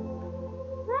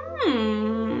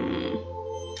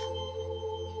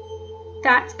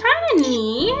 That's kind of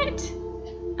neat.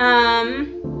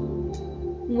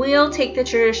 We'll take the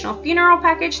traditional funeral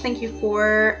package. Thank you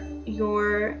for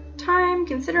your time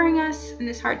considering us in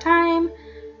this hard time.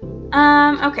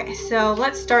 Okay, so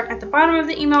let's start at the bottom of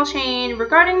the email chain.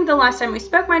 Regarding the last time we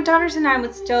spoke, my daughters and I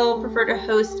would still prefer to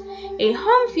host a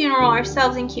home funeral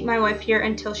ourselves and keep my wife here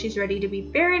until she's ready to be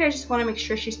buried. I just want to make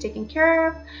sure she's taken care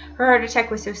of. Her heart attack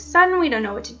was so sudden, we don't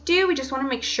know what to do. We just want to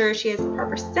make sure she has the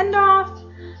proper send-off.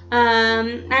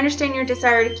 I understand your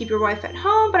desire to keep your wife at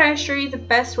home, but I assure you the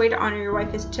best way to honor your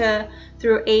wife is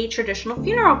through a traditional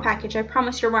funeral package. I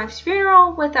promise your wife's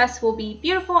funeral with us will be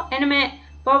beautiful, intimate,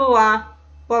 blah, blah, blah.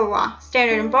 blah, blah, blah.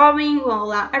 Standard embalming will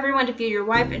allow everyone to view your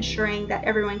wife, ensuring that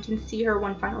everyone can see her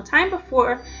one final time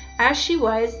before, as she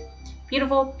was,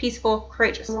 beautiful, peaceful,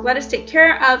 courageous. Let us take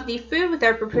care of the food with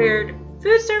our prepared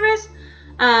food service,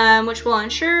 which will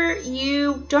ensure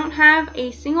you don't have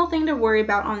a single thing to worry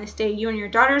about on this day. You and your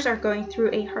daughters are going through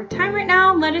a hard time right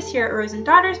now. Let us here at Rose and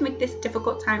Daughters make this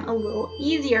difficult time a little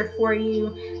easier for you.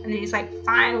 And then he's like,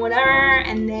 fine, whatever.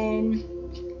 And then,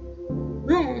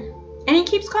 and he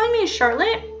keeps calling me a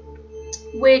Charlotte,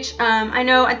 which I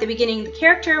know at the beginning the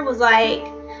character was like,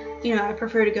 you know, I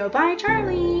prefer to go by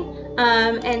Charlie.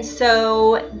 And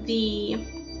so the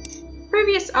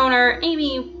previous owner,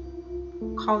 Amy,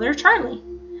 called her Charlie.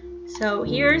 So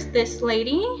here's this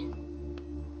lady.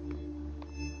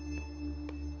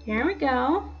 Here we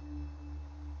go.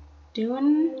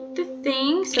 Doing the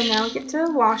thing. So now we get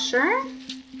to wash her.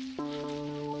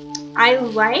 I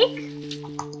like,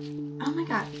 oh my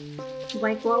god,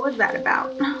 like what was that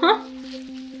about?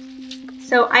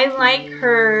 So I like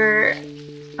her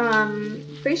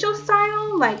facial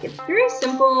style. Like it's very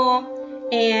simple,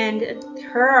 and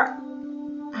her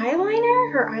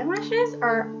eyeliner, her eyelashes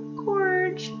are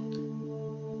gorge.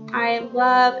 I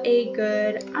love a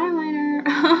good eyeliner.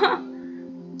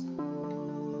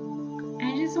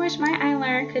 I just wish my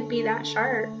eyeliner could be that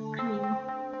sharp. I mean,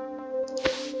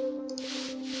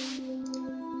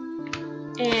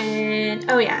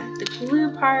 and oh yeah, the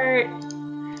glue part.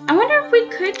 I wonder if we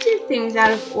could do things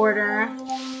out of order.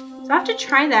 So I'll have to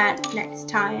try that next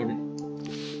time.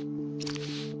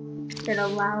 If it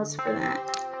allows for that.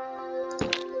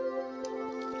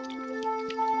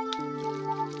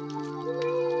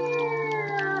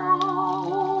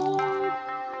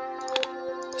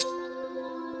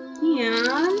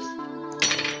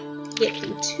 Get the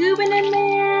tubing in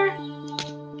there,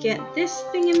 get this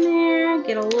thing in there,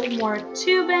 get a little more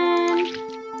tubing.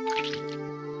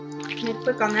 Can I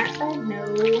click on that side? No.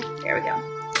 There we go.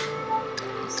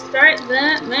 Start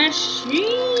the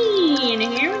machine.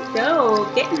 Here we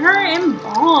go. Getting her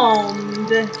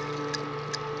embalmed.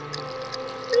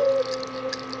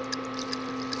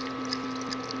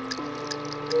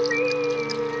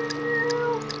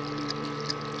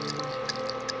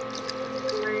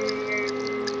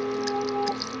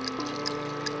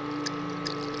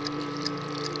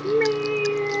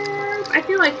 I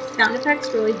feel like sound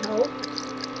effects really help.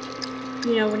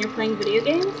 You know, when you're playing video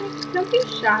games, like, don't be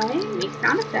shy, make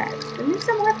sound effects. It makes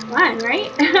it more fun,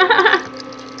 right?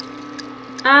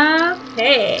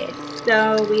 Okay,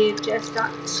 so we've just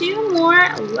got 2 more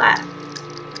left.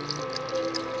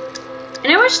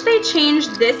 And I wish they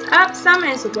changed this up some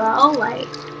as well, like,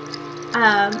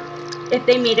 if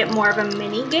they made it more of a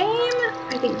mini game,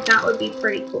 I think that would be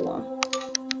pretty cool.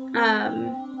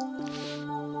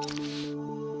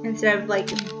 Instead of like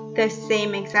the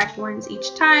same exact ones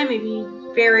each time, maybe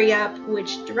vary up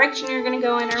which direction you're gonna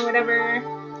go in or whatever.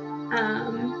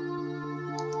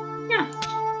 Yeah,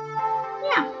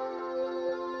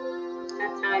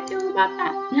 that's how I feel about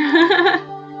that.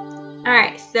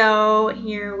 Alright, so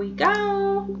here we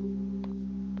go.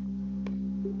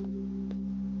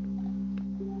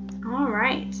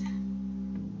 Alright.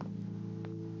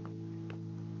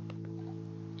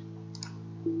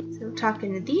 So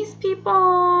talking to these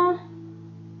people,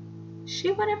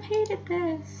 she would have hated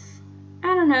this.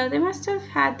 I don't know, they must have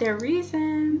had their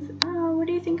reasons. Oh, what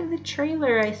do you think of the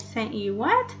trailer I sent you?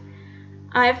 What?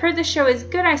 I've heard the show is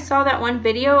good. I saw that one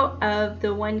video of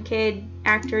the one kid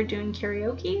actor doing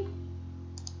karaoke.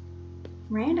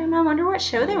 Random, I wonder what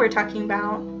show they were talking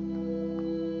about.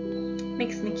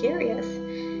 Makes me curious.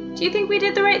 Do you think we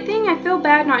did the right thing? I feel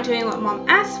bad not doing what Mom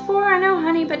asked for. I know,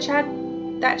 honey, but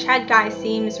that Chad guy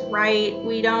seems right.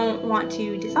 We don't want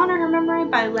to dishonor her memory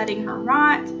by letting her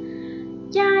rot.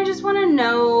 Yeah, I just want to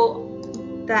know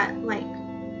that, like,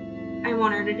 I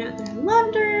want her to know that I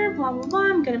loved her, blah, blah, blah.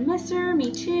 I'm gonna miss her, me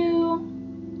too.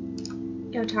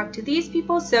 Go talk to these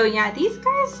people. So, yeah, these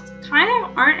guys kind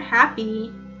of aren't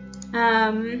happy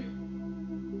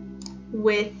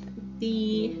with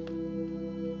the...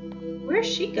 Where's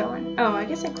she going? Oh, I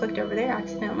guess I clicked over there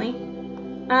accidentally.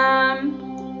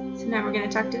 So now we're going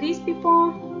to talk to these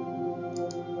people.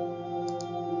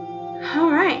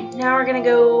 Alright, now we're going to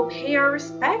go pay our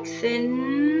respects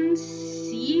and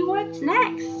see what's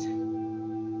next.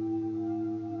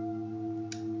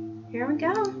 Here we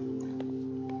go.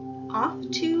 Off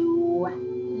to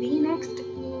the next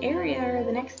area, or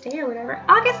the next day or whatever.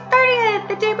 August 30th,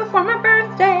 the day before my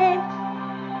birthday.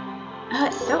 Oh,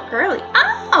 it's so early.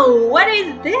 Oh, what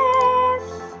is this?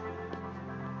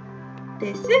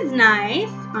 This is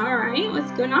nice. Alright,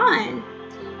 what's going on?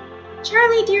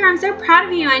 Charlie, dear, I'm so proud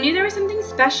of you. I knew there was something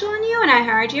special in you when I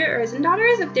hired you at Urzen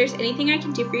Daughters. If there's anything I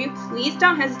can do for you, please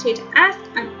don't hesitate to ask.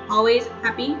 I'm always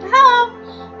happy to help.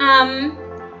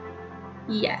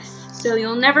 Yes. So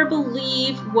you'll never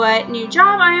believe what new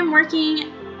job I am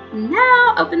working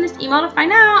now. Open this email to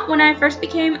find out. When I first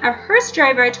became a hearse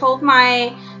driver, I told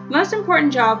my most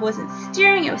important job wasn't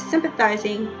steering, it was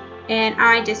sympathizing, and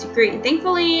I disagreed.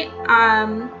 Thankfully,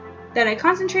 that I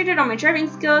concentrated on my driving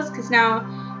skills because now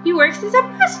he works as a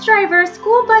bus driver,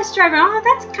 school bus driver. Oh,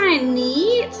 that's kind of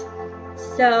neat.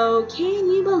 So, can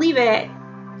you believe it?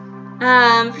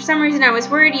 For some reason, I was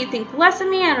worried you'd think less of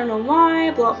me. I don't know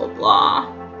why. Blah, blah, blah.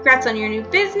 Congrats on your new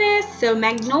business. So,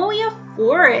 Magnolia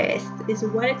Forest is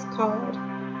what it's called.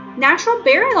 Natural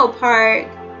Burial Park.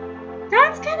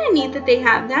 That's kind of neat that they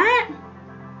have that.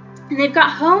 And they've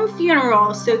got home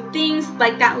funerals. So, things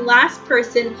like that last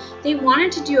person, they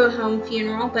wanted to do a home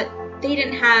funeral, but they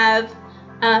didn't have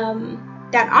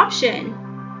that option,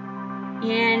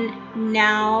 and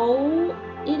now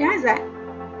it has that.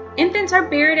 Infants are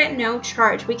buried at no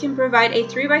charge. We can provide a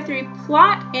 3x3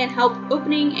 plot and help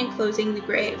opening and closing the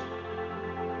grave.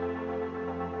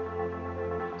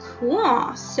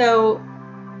 Cool. So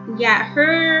yeah,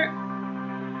 her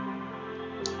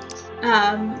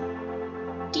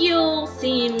deal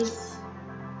seems,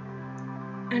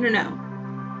 I don't know,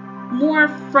 more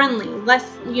friendly, less,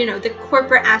 you know, the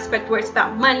corporate aspect where it's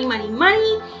about money, money,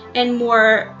 money, and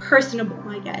more personable,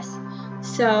 I guess.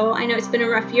 So I know it's been a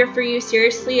rough year for you.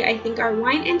 Seriously, I think our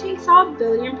wine intake saw a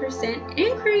 1,000,000,000%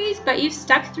 increase, but you've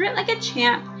stuck through it like a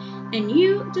champ, and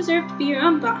you deserve to be your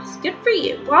own boss. Good for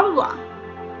you. Blah, blah, blah.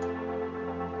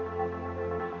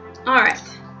 Alright.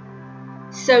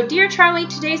 So, dear Charlie,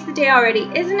 today's the day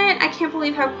already, isn't it? I can't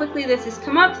believe how quickly this has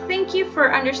come up. Thank you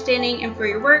for understanding and for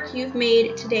your work. You've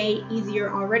made today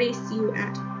easier already. See you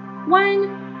at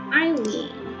 1,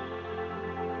 Eileen.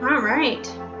 Alright.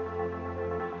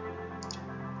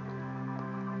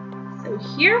 So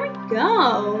here we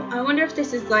go. I wonder if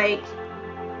this is like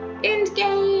end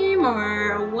game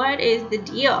or what is the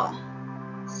deal.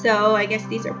 So I guess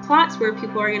these are plots where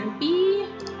people are going to be.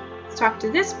 Let's talk to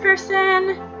this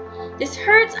person. This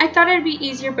hurts. I thought it'd be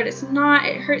easier, but it's not.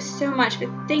 It hurts so much, but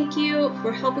thank you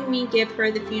for helping me give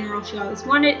her the funeral she always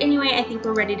wanted. Anyway, I think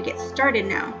we're ready to get started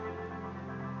now.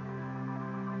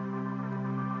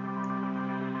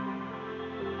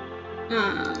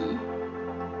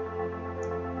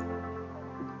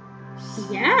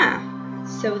 Yeah.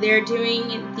 So they're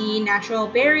doing the natural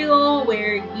burial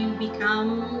where you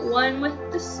become one with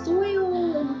the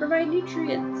soil and provide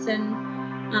nutrients, and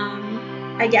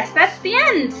I guess that's the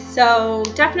end. So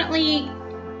definitely,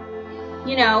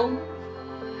 you know,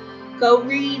 go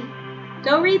read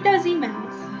those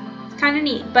emails. It's kind of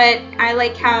neat, but I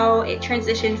like how it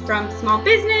transitioned from small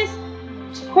business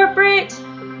to corporate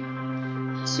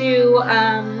to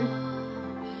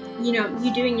you know,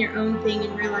 you doing your own thing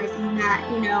and realizing that,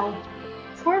 you know,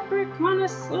 corporate kind of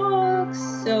sucks.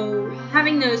 So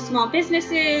having those small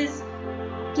businesses,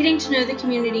 getting to know the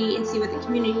community and see what the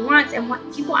community wants and what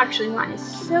people actually want is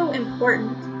so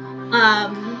important.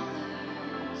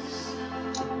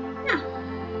 Yeah.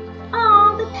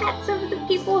 Oh, the pets of the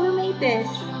people who made this.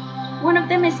 One of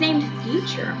them is named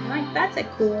Future. Like, that's a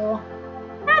cool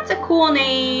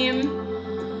name.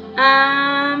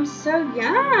 So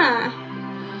yeah.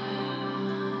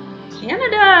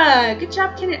 Canada. Good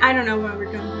job, Canada. I don't know why we're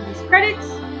going with these credits.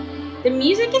 The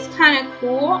music is kind of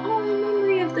cool. Oh,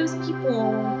 memory of those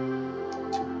people.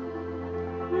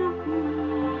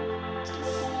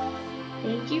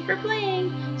 Thank you for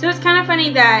playing. So it's kind of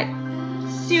funny that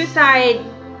suicide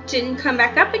didn't come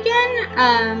back up again.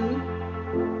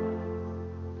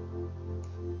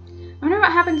 I wonder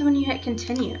what happens when you hit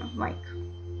continue. Like,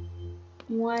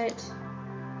 what?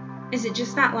 Is it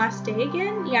just that last day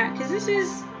again? Yeah, because this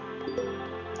is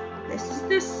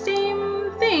the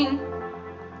same thing.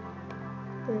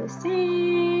 The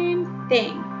same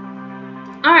thing.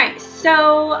 Alright,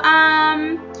 so, yeah,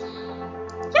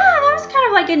 that was kind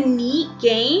of like a neat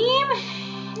game.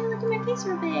 Hey, look at my face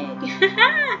real big.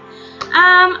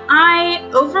 I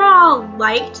overall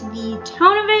liked the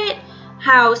tone of it,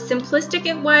 how simplistic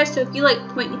it was. So if you like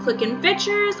point and click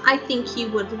adventures, I think you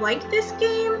would like this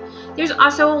game. There's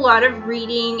also a lot of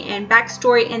reading and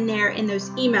backstory in there in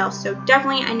those emails. So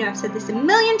definitely, I know I've said this a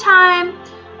million times,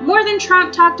 more than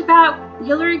Trump talked about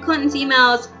Hillary Clinton's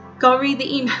emails, go read the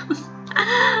emails.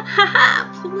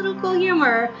 Political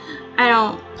humor. I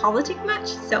don't politic much.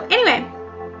 So anyway,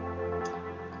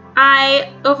 I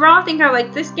overall think I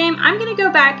like this game. I'm going to go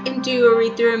back and do a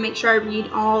read through and make sure I read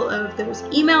all of those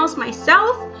emails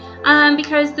myself,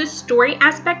 because the story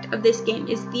aspect of this game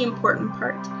is the important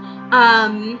part.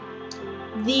 The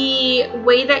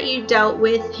way that you dealt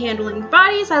with handling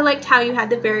bodies, I liked how you had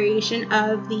the variation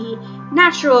of the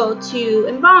natural to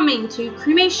embalming to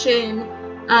cremation,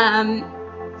 and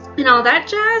all that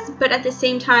jazz, but at the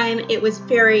same time it was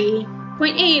very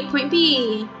point A, point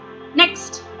B,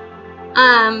 next.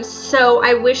 So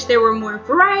I wish there were more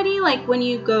variety, like when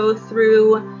you go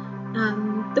through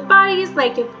the bodies,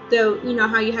 like if you know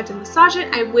how you had to massage it,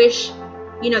 I wish,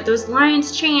 you know, those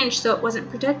lines changed so it wasn't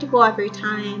predictable every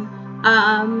time.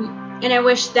 And I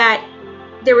wish that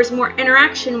there was more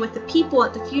interaction with the people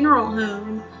at the funeral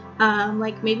home.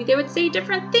 Like maybe they would say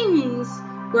different things,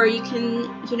 where you can,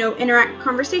 you know, interact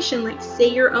conversation, like say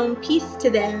your own piece to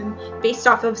them based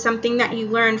off of something that you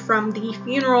learned from the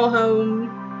funeral home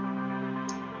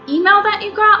email that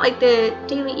you got, like the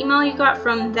daily email you got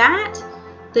from that,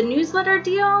 the newsletter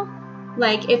deal.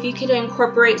 Like if you could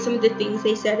incorporate some of the things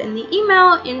they said in the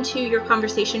email into your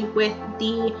conversation with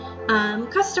the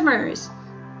customers.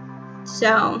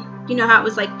 So you know how it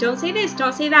was like, don't say this,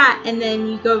 don't say that, and then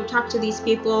you go talk to these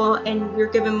people and you're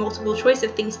given multiple choice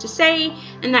of things to say,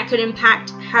 and that could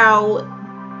impact how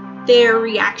their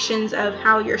reactions of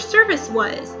how your service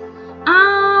was.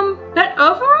 But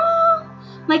overall,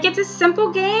 like, it's a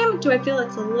simple game. Do I feel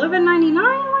it's $11.99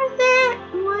 worth it?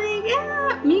 Like,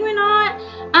 yeah, maybe not.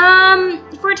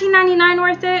 $14.99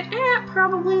 worth it?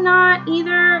 Probably not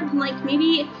either. Like,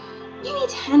 maybe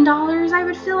 $10 I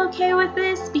would feel okay with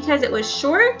this, because it was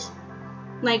short.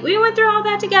 Like, we went through all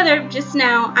that together just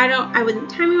now. I wasn't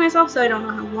timing myself, so I don't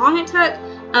know how long it took.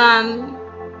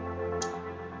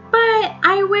 But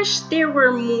I wish there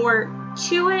were more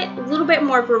to it, a little bit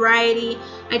more variety.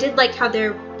 I did like how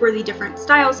there were the different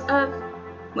styles of,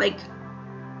 like,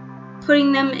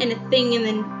 putting them in a thing and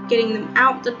then getting them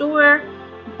out the door,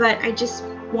 but I just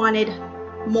wanted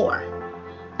more.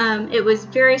 It was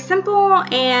very simple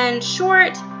and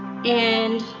short,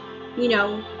 and, you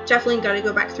know, definitely got to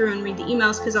go back through and read the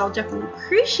emails, because I'll definitely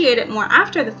appreciate it more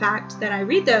after the fact that I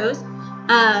read those.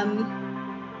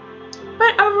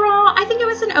 But overall, I think it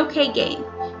was an okay game.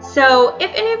 So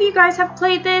if any of you guys have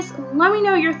played this, let me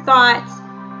know your thoughts.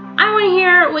 I want to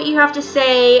hear what you have to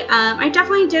say. I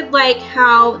definitely did like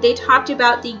how they talked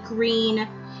about the green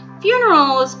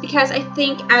funerals, because I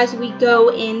think as we go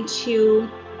into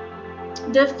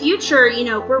the future, you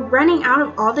know, we're running out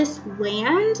of all this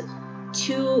land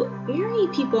to bury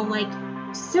people. Like,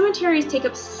 cemeteries take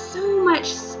up so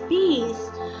much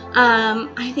space.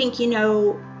 I think, you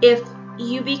know, if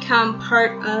you become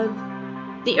part of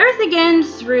the earth again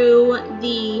through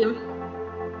the,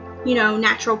 you know,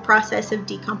 natural process of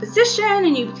decomposition,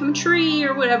 and you become a tree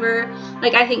or whatever,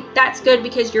 like, I think that's good,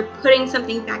 because you're putting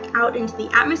something back out into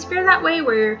the atmosphere that way,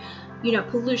 where, you know,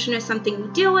 pollution is something we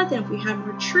deal with, and if we had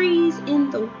more trees in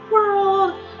the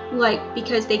world, like,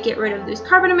 because they get rid of those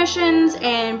carbon emissions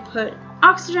and put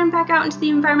oxygen back out into the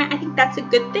environment, I think that's a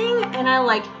good thing, and I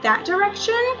like that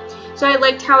direction. So I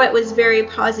liked how it was very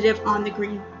positive on the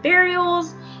green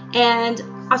burials, and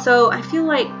also I feel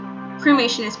like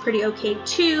cremation is pretty okay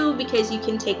too, because you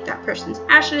can take that person's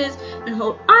ashes and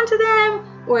hold onto them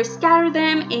or scatter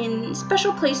them in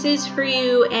special places for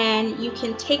you, and you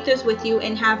can take those with you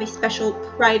and have a special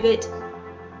private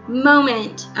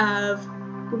moment of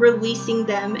releasing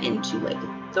them into, like,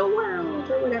 the world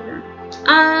or whatever.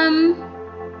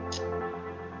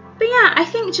 But yeah, I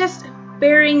think just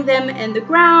burying them in the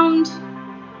ground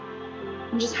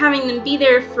and just having them be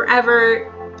there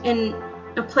forever in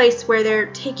a place where they're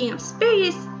taking up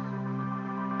space,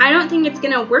 I don't think it's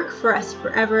gonna work for us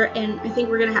forever, and I think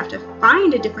we're gonna have to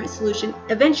find a different solution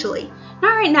eventually.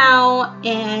 Not right now,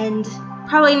 and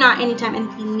probably not anytime in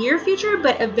the near future,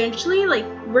 but eventually, like,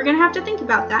 we're gonna have to think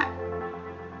about that.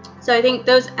 So I think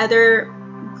those other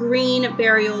green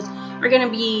burials are gonna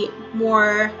be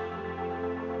more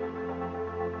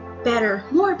better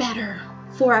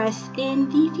for us in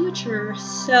the future.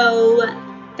 So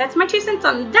that's my 2 cents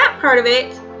on that part of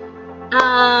it.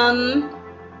 Yeah.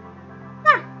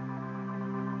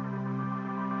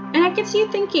 And it gets you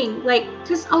thinking, like,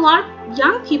 because a lot of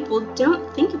young people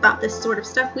don't think about this sort of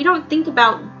stuff. We don't think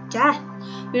about death.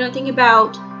 We don't think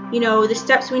about, you know, the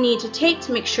steps we need to take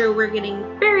to make sure we're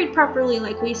getting buried properly,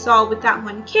 like we saw with that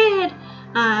one kid,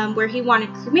 where he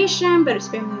wanted cremation, but his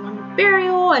family wanted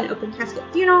burial and open casket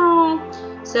funeral.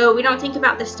 So we don't think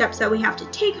about the steps that we have to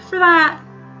take for that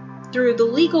through the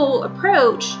legal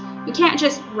approach. We can't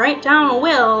just write down a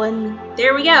will and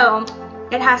there we go.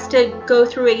 It has to go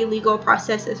through a legal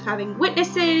process of having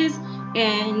witnesses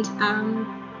and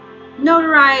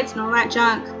notarized and all that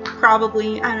junk.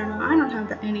 Probably, I don't know. I don't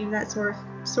have any of that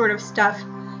sort of stuff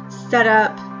set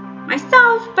up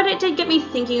myself, but it did get me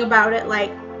thinking about it.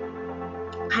 Like,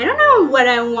 I don't know what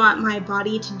I want my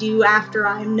body to do after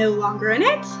I'm no longer in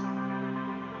it.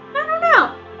 I don't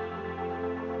know.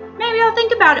 Maybe I'll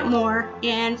think about it more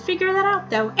and figure that out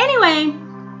though. Anyway,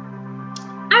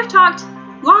 I've talked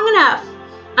long enough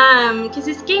because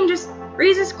this game just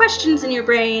raises questions in your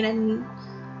brain and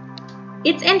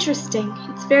it's interesting.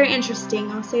 It's very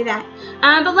interesting, I'll say that.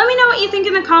 But let me know what you think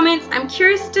in the comments. I'm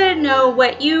curious to know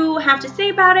what you have to say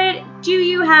about it. Do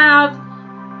you have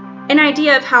an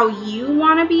idea of how you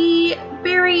want to be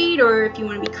buried, or if you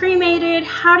want to be cremated?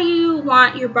 How do you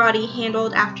want your body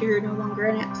handled after you're no longer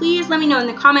in it? Please let me know in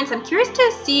the comments. I'm curious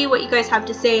to see what you guys have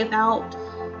to say about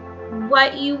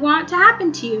what you want to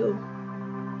happen to you.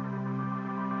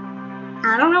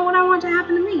 I don't know what I want to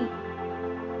happen to me,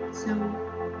 so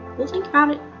we'll think about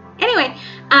it. Anyway,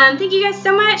 thank you guys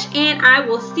so much, and I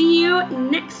will see you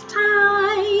next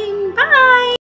time. Bye!